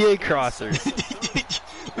 the PA crosser.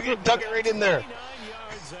 We're gonna tuck it right in there. 29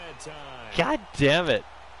 yards that time. God damn it.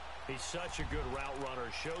 He's such a good route runner.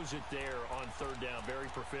 Shows it there on 3rd down. Very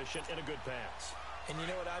proficient and a good pass. And you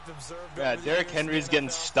know what I've observed? Yeah, over the Derrick years in Henry's the getting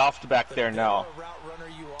NFL? stuffed back The there better now. a route runner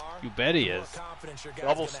you are, You bet he the more is. confidence your guy's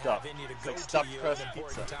Double gonna stuff. have in you to It's go like to stuffed you crust in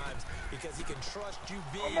important pizza. times because he can trust you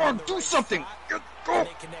being Come in on, the do right something. spot, Go. and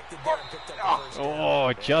they connected there and picked up the first down.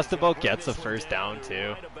 Oh, just about Bring gets the this one first down too.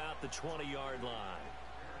 Right about the 20-yard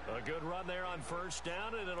line. A good run there on 1st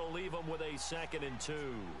down, and it'll leave them with a 2nd and 2.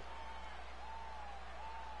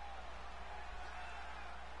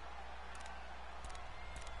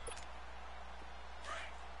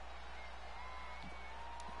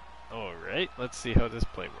 All right, let's see how this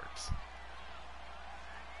play works.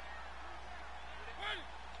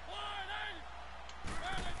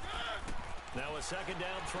 Now a 2nd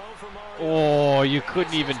down throw for Mario. Oh, you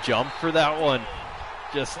couldn't even jump for that one.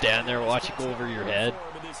 Just stand there, watch it go over your head.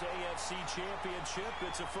 In this AFC Championship,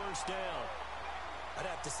 it's a 1st down. I'd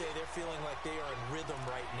have to say they're feeling like they are in rhythm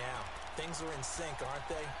right now. Things are in sync, aren't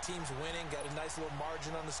they? Teams winning, got a nice little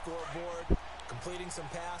margin on the scoreboard, completing some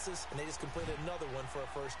passes, and they just completed another one for a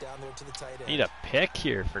 1st down there to the tight end. Need a pick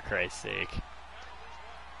here, for Christ's sake.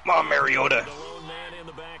 Come on, Mariota. The lone man in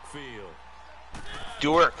the backfield.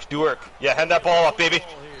 Do work, do work. Yeah, hand that ball off, baby.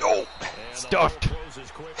 Go. And Stuffed. the hole closes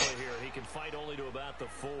quickly here. He can fight only to about the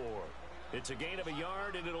 4. It's a gain of a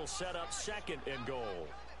yard, and it'll set up 2nd and goal.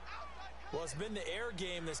 Well, it's been the air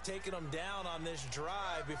game that's taken them down on this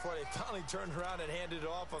drive before they finally turned around and handed it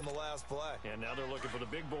off on the last play. And now they're looking for the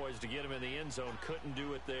big boys to get him in the end zone. Couldn't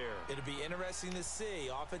do it there. It'll be interesting to see.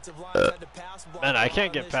 Offensive line had to pass block. Man, I can't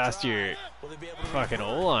on get this past drive. your Will they be able to fucking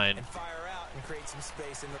revert O-line. and fire out and create some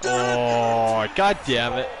space in the Oh, god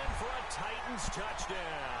damn it. For a Titans touchdown.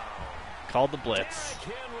 Called the blitz.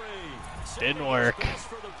 Derrick Henry Didn't work. goes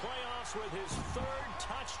for the playoffs with his 3rd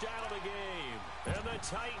touchdown of the game. And the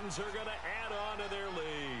Titans are going to add on to their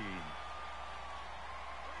lead.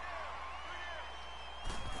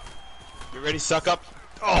 You ready, suck up?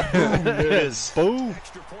 Oh, boom. There it is. Boom.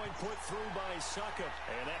 Extra point put through by Suckup.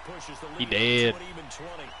 And that pushes the lead He did. to an even 20.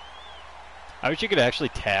 I wish you could actually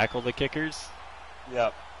tackle the kickers.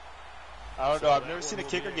 Yep. I don't know. I've never seen a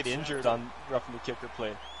kicker get injured on roughing the kicker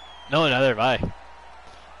play. No, neither have I.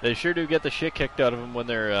 They sure do get the shit kicked out of them when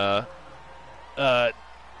they're Now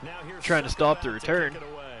here's trying to Suckup stop out the to return. kick it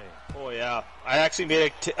away. Oh, yeah. I actually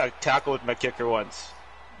made a tackle with my kicker once.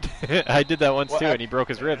 I did that once What too, and he broke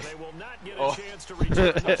his And ribs. they will not get a Oh. chance to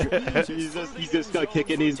return. He's just got to kick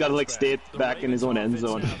it and he's got to like stay back in his own end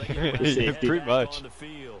zone for safety. Pretty much. On the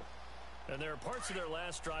field. And there are parts of their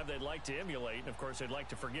last drive they'd like to emulate. And, of course, they'd like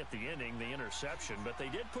to forget the inning, the interception. But they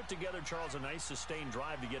did put together, Charles, a nice sustained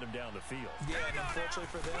drive to get him down the field. Yeah, and unfortunately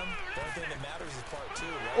for them, the only thing that matters is part 2,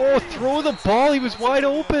 right? Oh, throw the ball! He was wide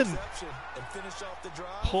open! Interception and finish off the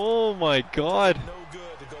drive. Oh my god. No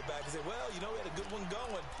good to go back and say, well, you know, we had a good one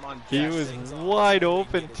going. Come on, He Jack. was wide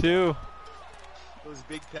open too. Those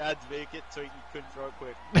big pads make it so you couldn't throw it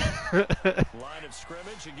quick. Line of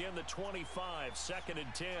scrimmage, again the 25, 2nd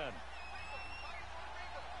and 10.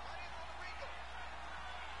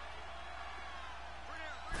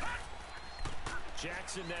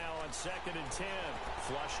 Jackson now on 2nd and 10.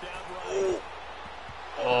 Flushed out right.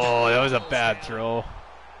 Oh, that was a bad throw.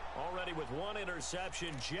 Already with 1 interception,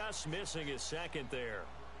 just missing his 2nd there.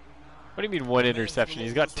 What do you mean 1 interception?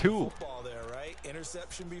 He's got 2. Football there, right?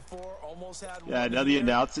 Interception before, almost had Yeah, one now in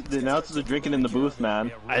there. the announcers are drinking in the booth, man.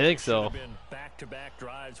 Yeah, I think so. should have been back-to-back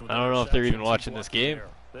drives with I don't know if they're even interceptions watching and this luck game.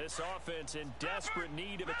 there. This offense in desperate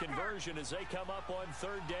need of a conversion as they come up on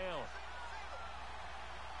 3rd down.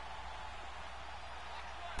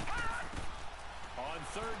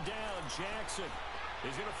 third down. Jackson.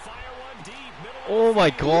 He's going to fire one deep. Oh my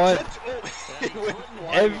god.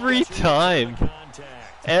 Every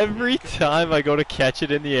time I go to catch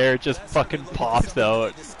it in the air, it just fucking pops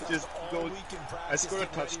out. Just goes. I scored a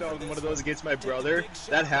touchdown with one of those against my brother.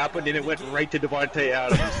 That happened and it went right to Devontae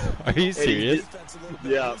Adams. Are you serious?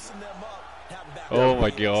 Yeah. Oh my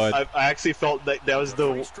god. I actually felt that was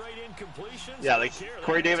the... Yeah, like,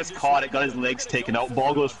 Corey Davis caught it, got his legs taken out,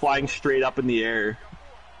 ball goes flying straight up in the air.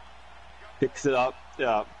 Picks it up,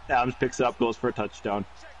 yeah, Adams picks it up, goes for a touchdown.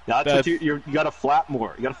 Yeah, that's what you gotta flap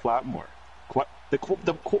more, The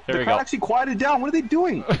crowd actually quieted down, what are they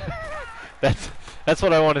doing? That's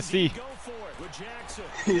what I want to see.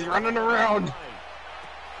 He's running around.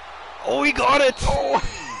 Oh, he got it! Oh!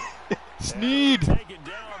 Sneed!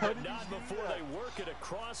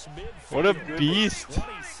 What a beast!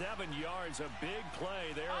 27 yards, a big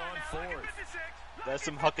play there on fourth. That's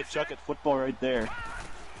some huck-it-chuck-it football right there.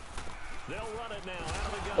 They'll run it now out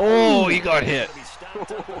of the gun. Oh, he got hit.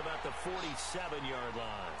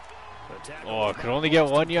 Oh, could only get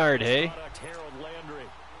 1 yard, hey?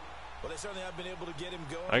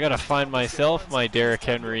 I gotta find myself my Derrick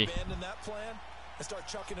Henry. And start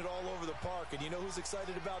chucking it all over the park. And you know who's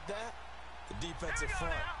excited about that? The defensive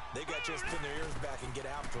front. They got just pin their ears back and get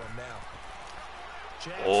after him now.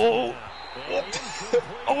 Oh!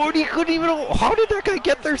 Oh, he couldn't even... How did that guy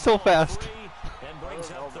get there so fast?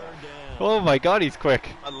 Oh my god, he's quick.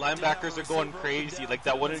 And linebackers are going crazy. Like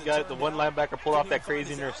that one guy, the one linebacker pulled off that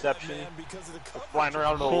crazy interception. They're flying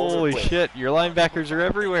around all over Holy the place. shit, your linebackers are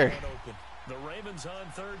everywhere. The Ravens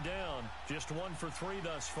on third down. Just 1 for 3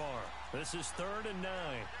 thus far. This is 3rd and 9.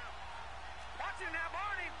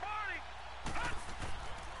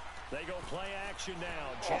 They go play action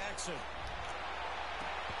now. Jackson.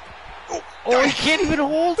 Oh, he can't even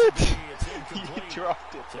hold it. He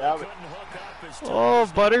dropped it. Damn it. Oh,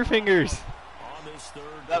 Butterfingers. Is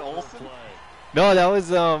that Olsen? No, that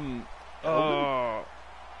was oh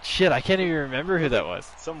shit, I can't even remember who that was.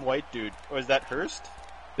 Some white dude. Or is that Hurst?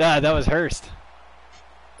 Yeah, that was Hurst.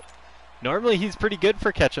 Normally he's pretty good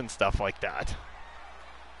for catching stuff like that.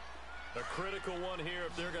 The critical one here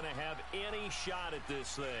if they're going to have any shot at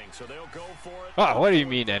this thing. So they'll go for it. Oh, what do you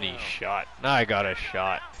mean any shot? Now I got a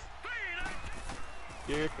shot.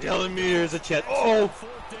 You're telling me there's a chance. Oh!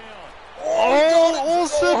 Oh,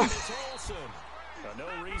 Olsen!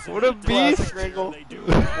 What a beast!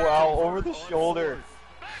 Wow, over the shoulder.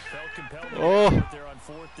 Oh!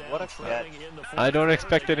 What a catch. I don't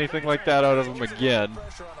expect anything like that out of him again.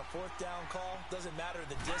 Doesn't matter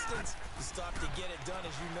the distance. You stop to get it done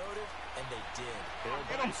as you noted, and they did.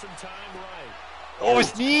 They'll buy some time right. Oh,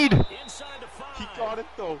 Sneed! He got it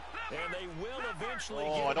though. And they will eventually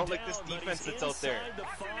Oh, get I don't down, like this but defense he's that's out there. inside the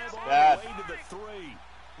 5 It's all bad. the way to the 3.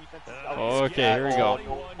 Okay, here we go.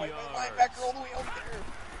 Linebacker all the way out there.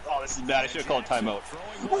 Oh, this is bad. I should have called timeout.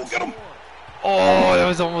 Oh, get him! Oh, that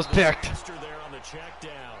was almost picked. There on the check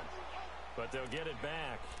down, but they'll get it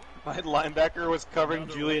back. My linebacker was covering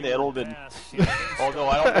Julian Edelman. Although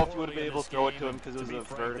I don't know if you would have been able to throw it to him because it was the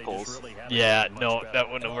verticals. Yeah, no, that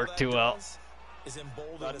wouldn't have worked too well. Is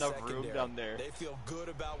emboldened Not enough secondary. room down there. They feel good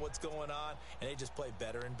about what's going on, and they just play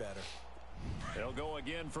better and better. They'll go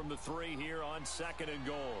again from the 3 here on 2nd and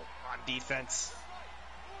goal. On defense.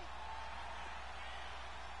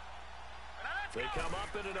 They come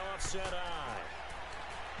up in an offset eye.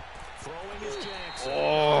 Throwing is Jackson.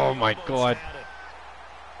 Oh my god.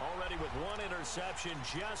 Already with 1 interception,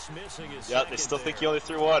 just missing his Yeah, they still think he only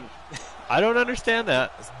threw 1. I don't understand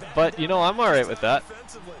that, but you know, I'm alright with that.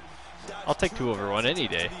 I'll take 2 over 1 any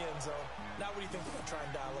day.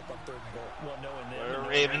 What are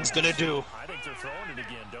Ravens gonna do? I think they're throwing it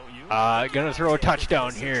again, don't you? Gonna throw a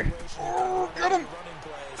touchdown here. Oh, get him!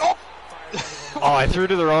 Oh! Oh, I threw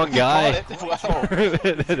to the wrong guy. Wow.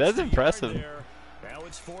 That's impressive. Now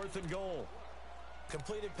it's 4th and goal.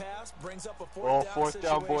 Completed pass brings up a Fourth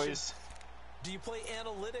down, situation. boys. Do you play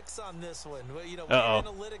analytics on this one? Well, you know, Uh-oh. what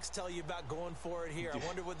analytics tell you about going for it here? I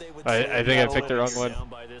wonder what they would I say. think I picked the wrong one.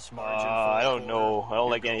 I don't know. I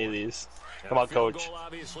don't like any of these. Come on, Field coach. goal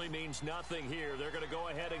obviously means nothing here. They're going to go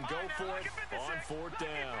ahead and go for it on 4th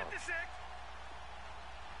down.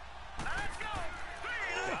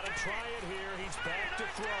 Got to try it here. He's back to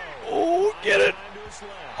throw. Oh, get it!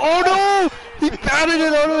 Oh no! He batted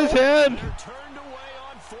it out of his hand!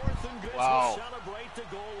 Wow.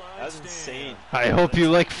 That's insane. I hope you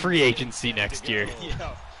like free agency next year.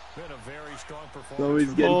 Yeah. So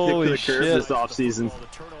he's getting Holy kicked to the curb shit. this offseason.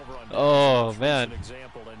 Oh man.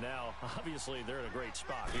 And now, obviously, they're in a great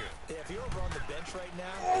spot here. If you're over on the bench right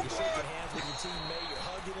now, you're shaking hands with your teammate, you're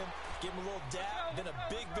hugging him, Give them a little dab. Been a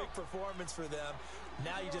big performance for them.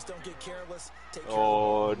 Now you just don't get careless. Take care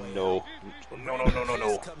Oh of the no.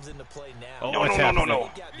 No. comes into play now. Oh, No. what's happening?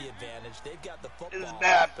 They've got the advantage. They've got the football. This is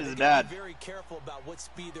bad. But This is they gotta bad. be very careful about what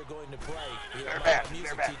speed they're going to play. They're My bad. music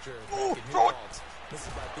They're bad. teacher Ooh, back in throw it. Newport, this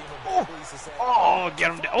is my theme of the police is saying, Oh,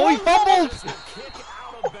 get him down. Oh, he fumbled.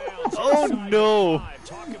 Oh no.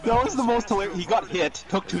 That was the most hilarious. He got hit,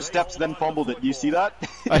 took 2 steps, then fumbled it. Do you see that?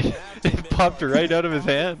 It popped right out of his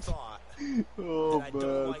hands. Oh, I don't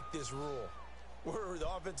man. like this rule. Where the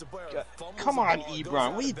offensive player fumbles Come the on, ball, Ebron. goes What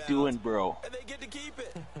out are you of bounds, doing, bro? and they get to keep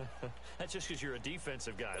it. That's just because you're a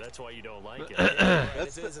defensive guy. That's why you don't like it.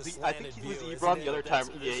 That's It is a I think he was slanted view, Ebron isn't the other it? time.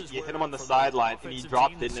 This is You hit where him on the from the sideline and he offensive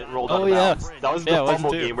dropped team it and it side, rolled Oh, out of yeah. bounds. That was the Yeah, it was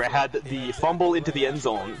fumble too. game where I had the fumble into the end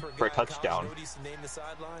zone for a touchdown.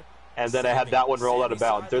 And then I had that one roll out of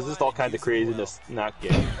bounds. There's just all kinds of craziness in that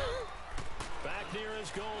game. back near his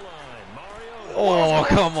goal line. Mario. Oh,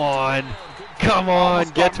 come on. Come on.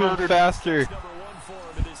 Get to him faster. Number 1 for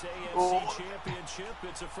him in his AFC championship.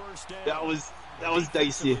 It's a first down. That was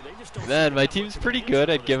dicey. They just don't Man, my seem to team's have pretty much good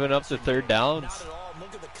for at this giving up the passing third game. downs. Not at all.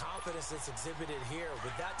 Look at the confidence that's exhibited here.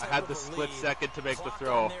 With that I type had of the a split lead, second to make the clock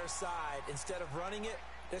throw. on their side, instead of running it,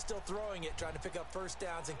 they're still throwing it, trying to pick up first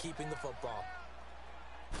downs and keeping the football.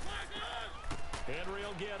 Henry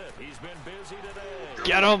will get it. He's been busy today.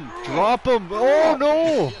 Get him. Drop him. Oh,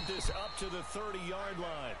 no. Get this up to the 30-yard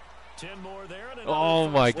line. 10 more there and another Oh,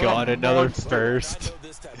 first my down. God. Another I first. know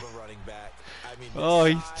this type of running back. I mean, Oh,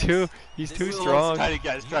 this he's size, too this too is strong. Tiny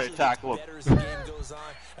guys trying to usually tackle gets him. better as the game goes on.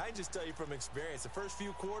 I can just tell you from experience, the first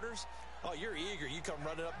few quarters, oh, you're eager. You come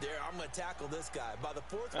running up there. I'm going to tackle this guy. By the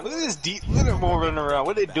fourth And look at quarter, this deep. Look at them running around.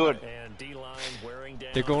 What are they doing? And D-line wearing down.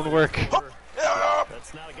 They're going to work.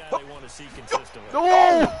 That's not a guy they want to see consistently.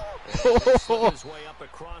 No. Slid his way up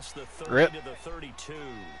across the 30 Rip. to the 32.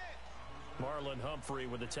 Marlon Humphrey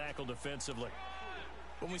with the tackle defensively.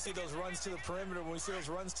 when we see those runs to the perimeter, when we see those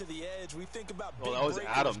runs to the edge, we think about big Oh, that was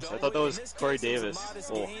breakers, Adams. don't I thought that we? was In this Corey case, it was a Davis.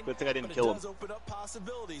 modest Oh, gain, good thing I didn't but kill it him. does open up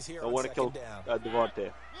possibilities here I on want to kill second down.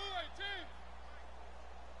 Devontae.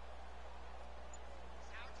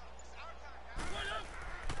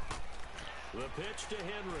 The pitch to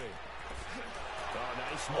Henry.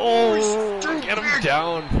 Oh, get him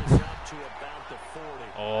down. Up to about the 40.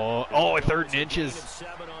 Oh, third and Gain of inches.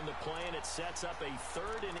 7 on the play, and it sets up a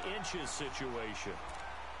 3rd and inches situation.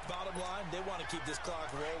 Bottom line, they want to keep this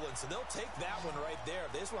clock rolling, so they'll take that one right there.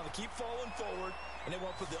 They just want to keep falling forward, and they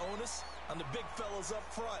want to put the onus on the big fellas up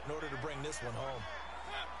front in order to bring this one home.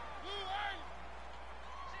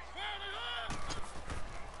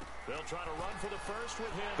 They'll try to run for the first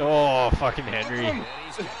with him. Oh, fucking Henry. And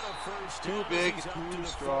he's got a first Too down. big, He's up too to the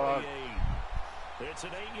strong. 48. It's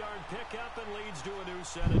an 8-yard pickup and leads to a new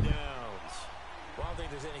set of downs. Well, I don't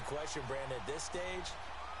think there's any question, Brandon, at this stage,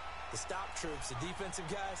 the stop troops, the defensive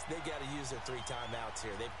guys, they got to use their 3 timeouts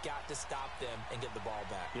here. They've got to stop them and get the ball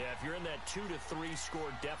back. Yeah, if you're in that 2 to 3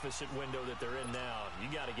 score deficit window that they're in now, you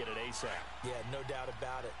got to get it ASAP. Yeah, no doubt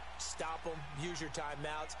about it. Stop them, use your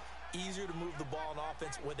timeouts. Easier to move the ball on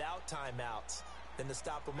offense without timeouts than to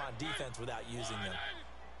stop them on defense without using them.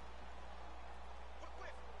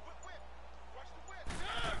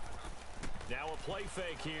 Now a play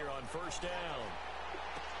fake here on first down.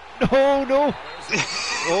 No, no.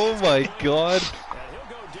 Oh my God. And he'll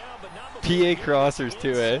go down, but not before he PA gets crossers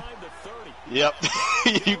too, eh? inside the 30. Yep.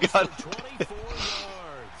 You Goes got for it. 24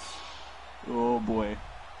 yards. Oh boy.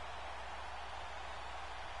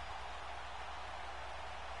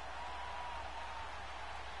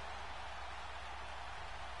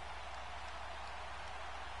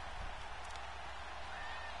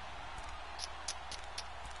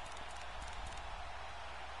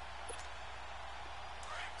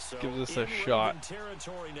 So Gives us a in shot. Raven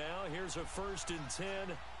territory now. Here's a 1st and 10 as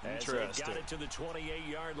they Interesting. got it to the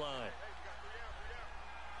 28-yard line.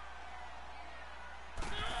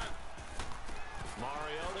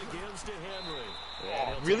 Mariota gives to Henry.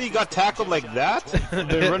 And he'll Really take got this tackled down like that? to the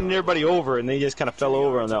They're running everybody over and they just kind of fell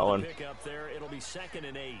over on that one. Pick up there. It'll be 2nd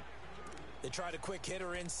and 8. They tried a quick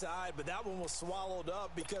hitter inside, but that one was swallowed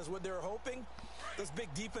up because what they're hoping, those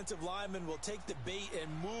big defensive linemen will take the bait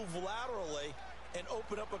and move laterally and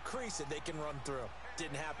open up a crease that they can run through.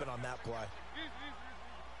 Didn't happen on that play.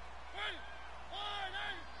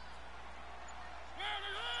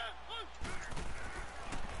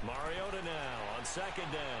 Mariota now on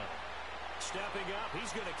 2nd down. Stepping up,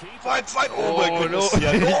 he's going to keep it. Fight. Oh my goodness. no.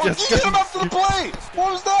 Yeah. He Oh, just get him after the play.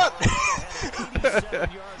 What was that?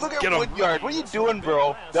 Look Get at him. Woodyard. What are you doing,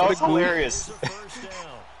 bro? That was hilarious.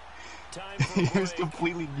 Time He was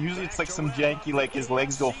completely. Usually it's like some janky, like his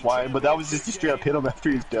legs go flying, but that was just to straight up hit him after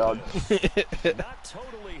he's down.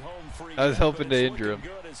 I was hoping to injure him.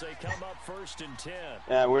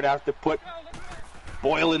 Yeah, we're gonna have to put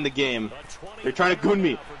Boyle in the game. They're trying to goon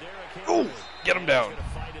me. Oh, get him down.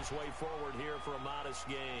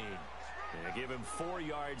 Give him 4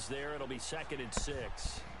 yards there. It'll be 2nd and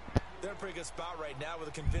 6. They're in a pretty good spot right now with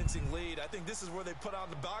a convincing lead. I think this is where they put on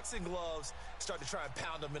the boxing gloves, start to try and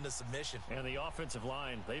pound them into submission. And the offensive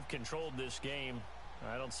line, they've controlled this game.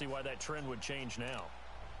 I don't see why that trend would change now.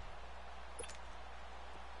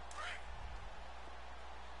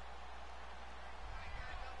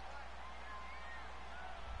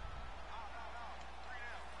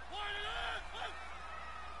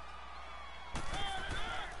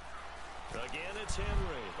 Again, it's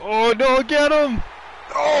Henry. Oh no, get him!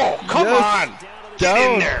 Oh, come on! Get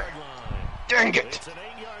in there! Dang it! It's an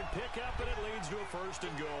 8-yard pickup, and it leads to a 1st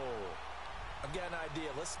and goal. I've got an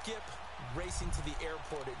idea. Let's skip racing to the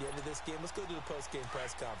airport at the end of this game. Let's go to the post-game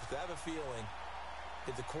press conference. I have a feeling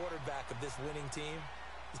that the quarterback of this winning team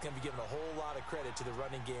is going to be given a whole lot of credit to the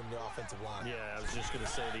running game and the offensive line. Yeah, I was just going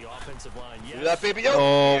to say the offensive line. Yes. Do that, baby.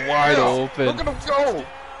 Oh, wide open. Look at him go!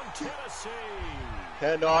 Tennessee.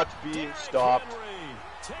 Cannot be stopped. Henry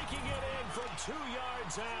taking it in from 2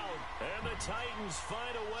 yards out. And the Titans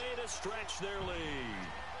find a way to stretch their lead.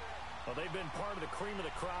 Well, they've been part of the cream of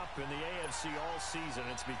the crop in the AFC all season.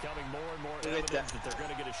 It's becoming more and more evident that they're going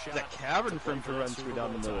to get a shot. That cavern for him to run through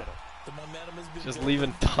down the middle. The momentum has been Just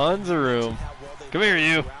leaving tons of room. Come here,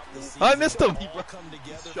 you. I missed him.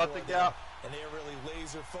 Shut the gap. And they are really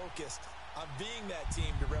laser focused on being that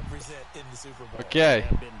team to represent in the Super Bowl. Okay.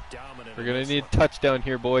 We're going to need a touchdown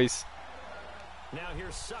here, boys. Now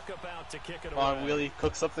here's Suckup out to kick it Come on, away. Willie,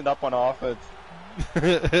 cook something up on offense.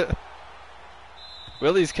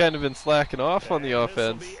 Willie's kind of been slacking off on the And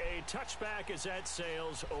offense. This will be a touchback as that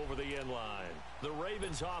sails over the end line. The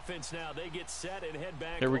Ravens offense now, they get set and head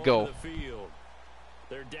back Here we over go. the field.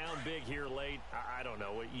 They're down big here late. I don't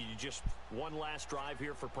know. You just one last drive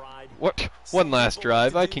here for pride. What? One last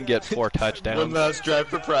drive. I can get 4 touchdowns. One last drive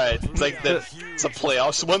for pride. It's like that. It's a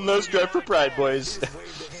playoffs. One last drive for pride, boys.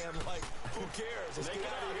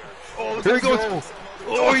 Oh, Here he goes.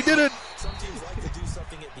 Oh, he did it.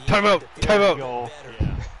 Timeout. Timeout.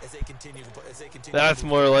 That's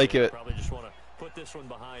more like it. Probably just want to put this one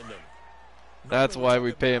behind them. That's why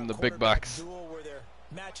we pay him the big bucks.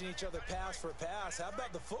 Matching each other pass for pass. How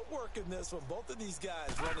about the footwork in this one? Both of these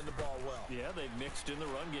guys running the ball well. Yeah, they've mixed in the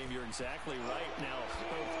run game. You're exactly right. Now,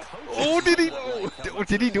 Oh, did he?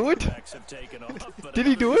 Did he do it? Did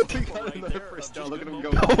he do it? Look at him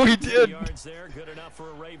go. Oh, he did. Yards there, good enough for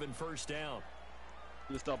a Raven 1st down.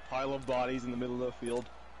 Just a pile of bodies in the middle of the field.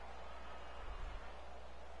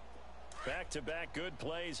 Back-to-back good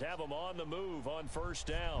plays have them on the move on 1st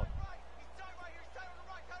down.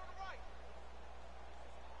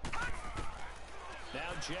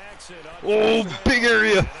 Now Jackson. Oh, big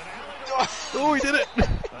area. Oh, he did it.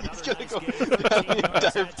 He's gonna go down the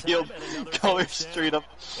entire field, going straight up.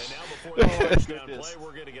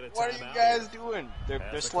 What are you guys doing?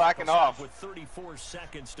 They're slacking off. With 34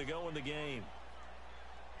 seconds to go in the game.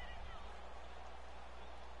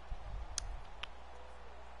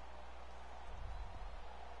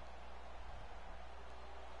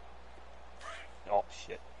 Oh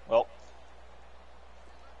shit. Well.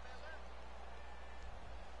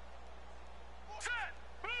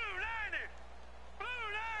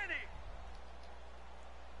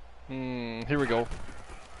 Here we go.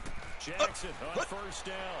 Jackson on 1st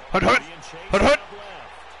down. Hut, hut. Hut, hut.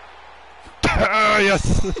 Ah,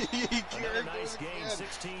 yes. Nice gain,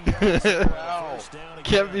 16 yards. Wow.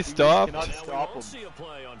 Can't be stopped. Now we won't see a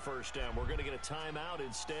play on 1st down. We're going to get a timeout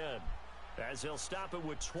instead. As they'll stop it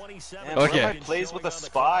with 27. Okay. One guy plays with a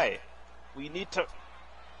spy. We need to.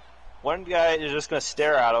 One guy is just gonna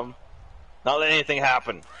stare at him, not let anything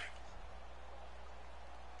happen.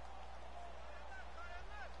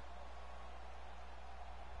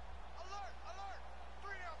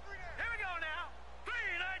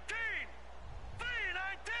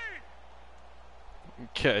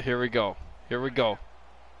 Okay, here we go. Here we go.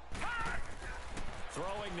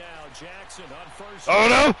 Throwing now, Jackson on 1st. Oh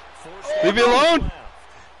no! Leave me alone!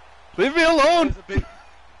 Leave me alone!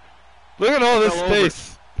 Look at all this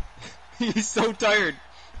space. He's so tired.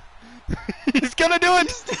 He's gonna do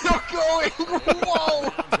it! Still going!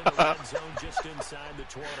 Whoa!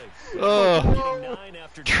 Oh,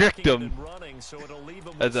 tricked him.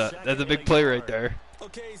 That's a big play right there.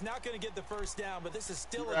 Okay, he's not going to get the 1st down, but this is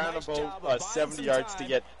still a Ran nice about, job of buying 70 some yards time to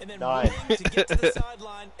get and then 9. running to get to the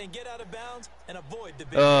sideline and get out of bounds and avoid the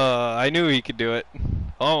big I knew he could do it.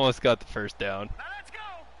 Almost got the first down. Now let's go.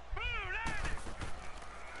 Blue, let it.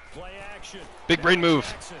 Play action. Big brain move.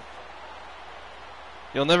 Jackson.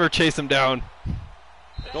 You'll never chase him down.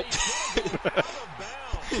 Nope.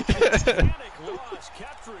 Panic loss,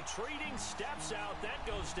 kept retreating, steps out. That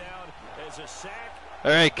goes down as a sack.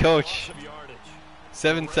 All right, coach. Loss of yardage.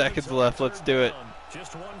 7 seconds left. Let's do it.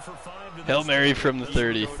 Just 1 for 5 to Hail this Mary game. from the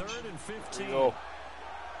 30. 3rd and 15. Go.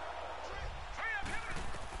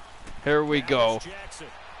 Here we go. Jackson.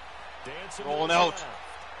 Dancing Rolling to his out. left.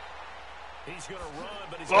 He's going to run,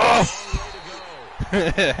 but he's Oh! got a long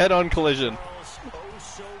way to go. Head-on collision. Charles, oh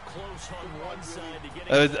so close on one side to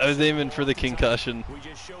getting I was aiming for the concussion. We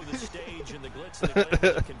just show the stage and the glitz and the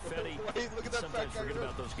glitter, the confetti. Look at that Sometimes fat guy forget go.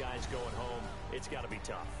 about those guys going home. It's got to be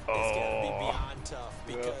tough. It's got to be beyond tough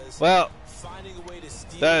because Well, finding a way to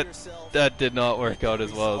steal that yourself. that did not work out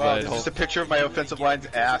as well as Wow, I this had is just a hoped. picture of my offensive line's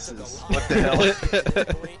asses. What the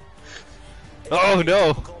hell? Oh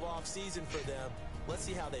no! Difficult off-season for them. Let's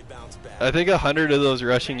see how they bounce back. I think 100 of those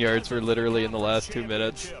rushing yards were literally in the last 2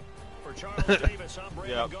 minutes. For Charles Davis, I'm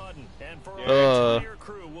Brandon Yep. Gaudin. And for Uh. our entire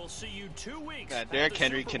crew, we'll see you 2 weeks Man, at Derrick the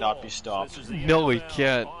Henry Super cannot Bowl. be stopped. This is the No, he NFL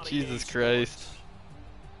can't. on Jesus EA Christ. Sports.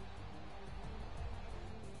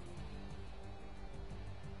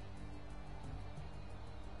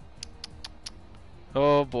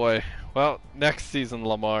 Oh boy. Well, next season,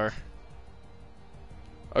 Lamar.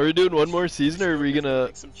 Are we doing one more season, or are we gonna?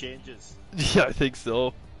 Make some changes. Yeah, I think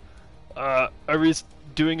so. Are we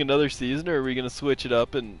doing another season, or are we gonna switch it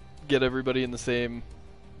up and get everybody in the same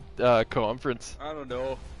conference? I don't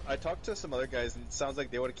know. I talked to some other guys, and it sounds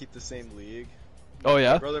like they want to keep the same league. Oh My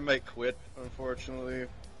yeah. brother might quit, unfortunately,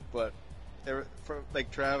 but for like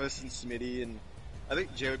Travis and Smitty, and I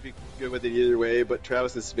think Jay would be good with it either way. But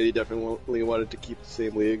Travis and Smitty definitely wanted to keep the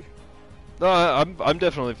same league. No, I'm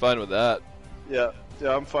definitely fine with that. Yeah,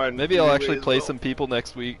 I'm fine. Maybe I'll either actually way as play well. some people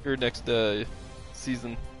next week or next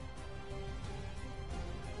season.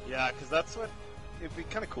 Yeah, because that's what. It'd be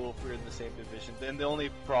kind of cool if we were in the same division. Then the only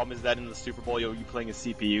problem is that in the Super Bowl you'll be playing a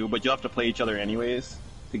CPU, but you'll have to play each other anyways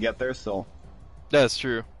to get there. So That's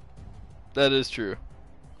true. That is true.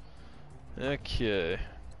 Okay.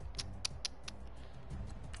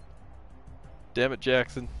 Damn it,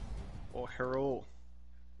 Jackson. oh hero,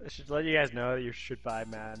 I should let you guys know that you should buy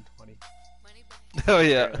Madden 20. Oh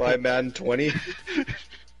yeah. Buy Madden 20. You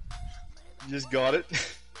just got it.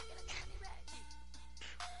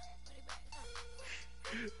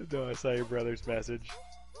 No, I saw your brother's message.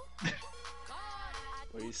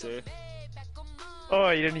 what do you say? Oh,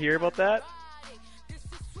 you didn't hear about that?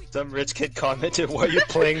 Some rich kid commented, "Why are you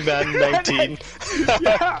playing Madden 19?"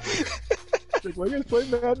 Yeah. Like, why are you guys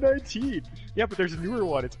playing Madden 19? Yeah, but there's a newer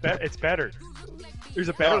one. It's better. There's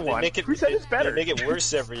a better one. Who said it's better? They make it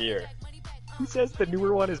worse every year. Who says the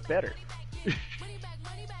newer one is better?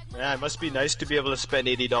 Man, it must be nice to be able to spend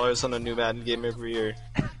 $80 on a new Madden game every year.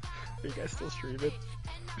 Are you guys still streaming?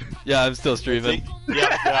 Yeah, I'm still streaming.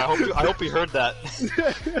 Yeah, I hope you heard that.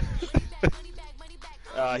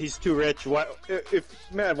 He's too rich. Why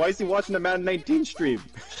is he watching the Madden 19 stream?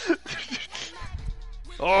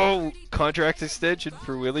 Oh, contract extension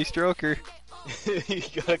for Willie Stroker. He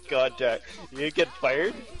got a contract. You didn't get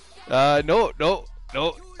fired? No.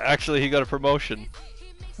 Actually, he got a promotion.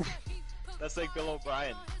 That's like Bill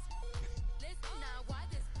O'Brien.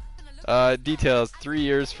 Details: 3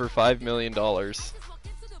 years for $5 million.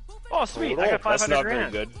 Oh, sweet! I got 500 That's not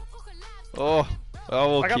grand. very good. Oh,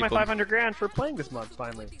 we'll I got keep my him. 500 grand for playing this month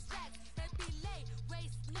finally.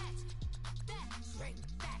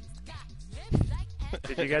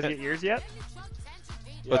 Did you guys get yours yet?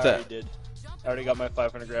 What's I that? already did. I already got my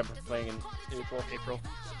 500 grand for playing in April.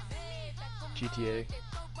 GTA.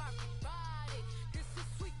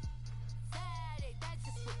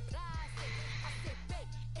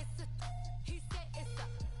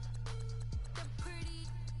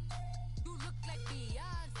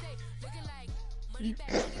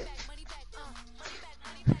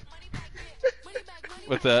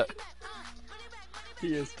 What's that?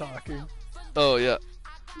 He is talking. Oh yeah.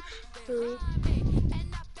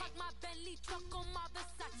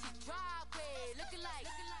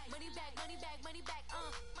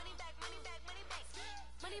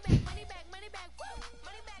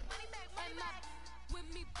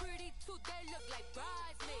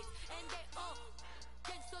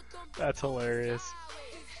 That's hilarious.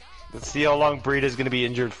 Let's see how long Breed is going to be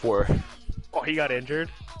injured for. Oh, he got injured?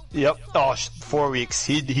 Yep. Oh, 4 weeks.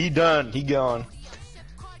 He done. He gone.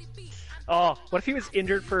 Oh, what if he was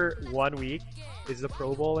injured for 1 week? Is the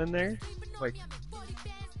Pro Bowl in there? Like,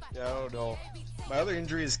 Yeah, I don't know. My other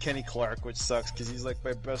injury is Kenny Clark, which sucks because he's like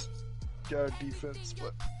my best guard defense.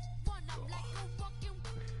 But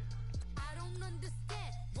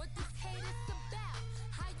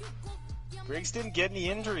Briggs didn't get any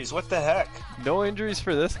injuries. What the heck? No injuries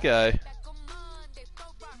for this guy.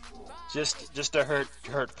 Just a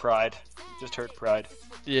hurt pride. Just hurt pride.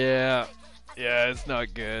 Yeah, it's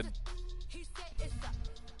not good.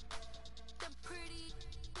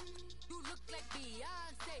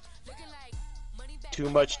 Too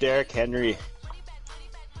much Derrick Henry.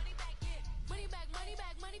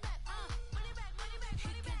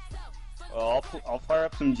 Well, I'll fire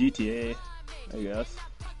up some GTA, I guess.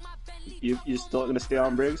 You still gonna stay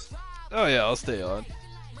on, Briggs? Oh yeah, I'll stay on.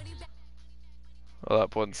 Well,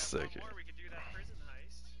 that one's sick.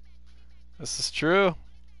 This is true.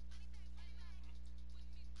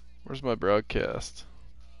 Where's my broadcast?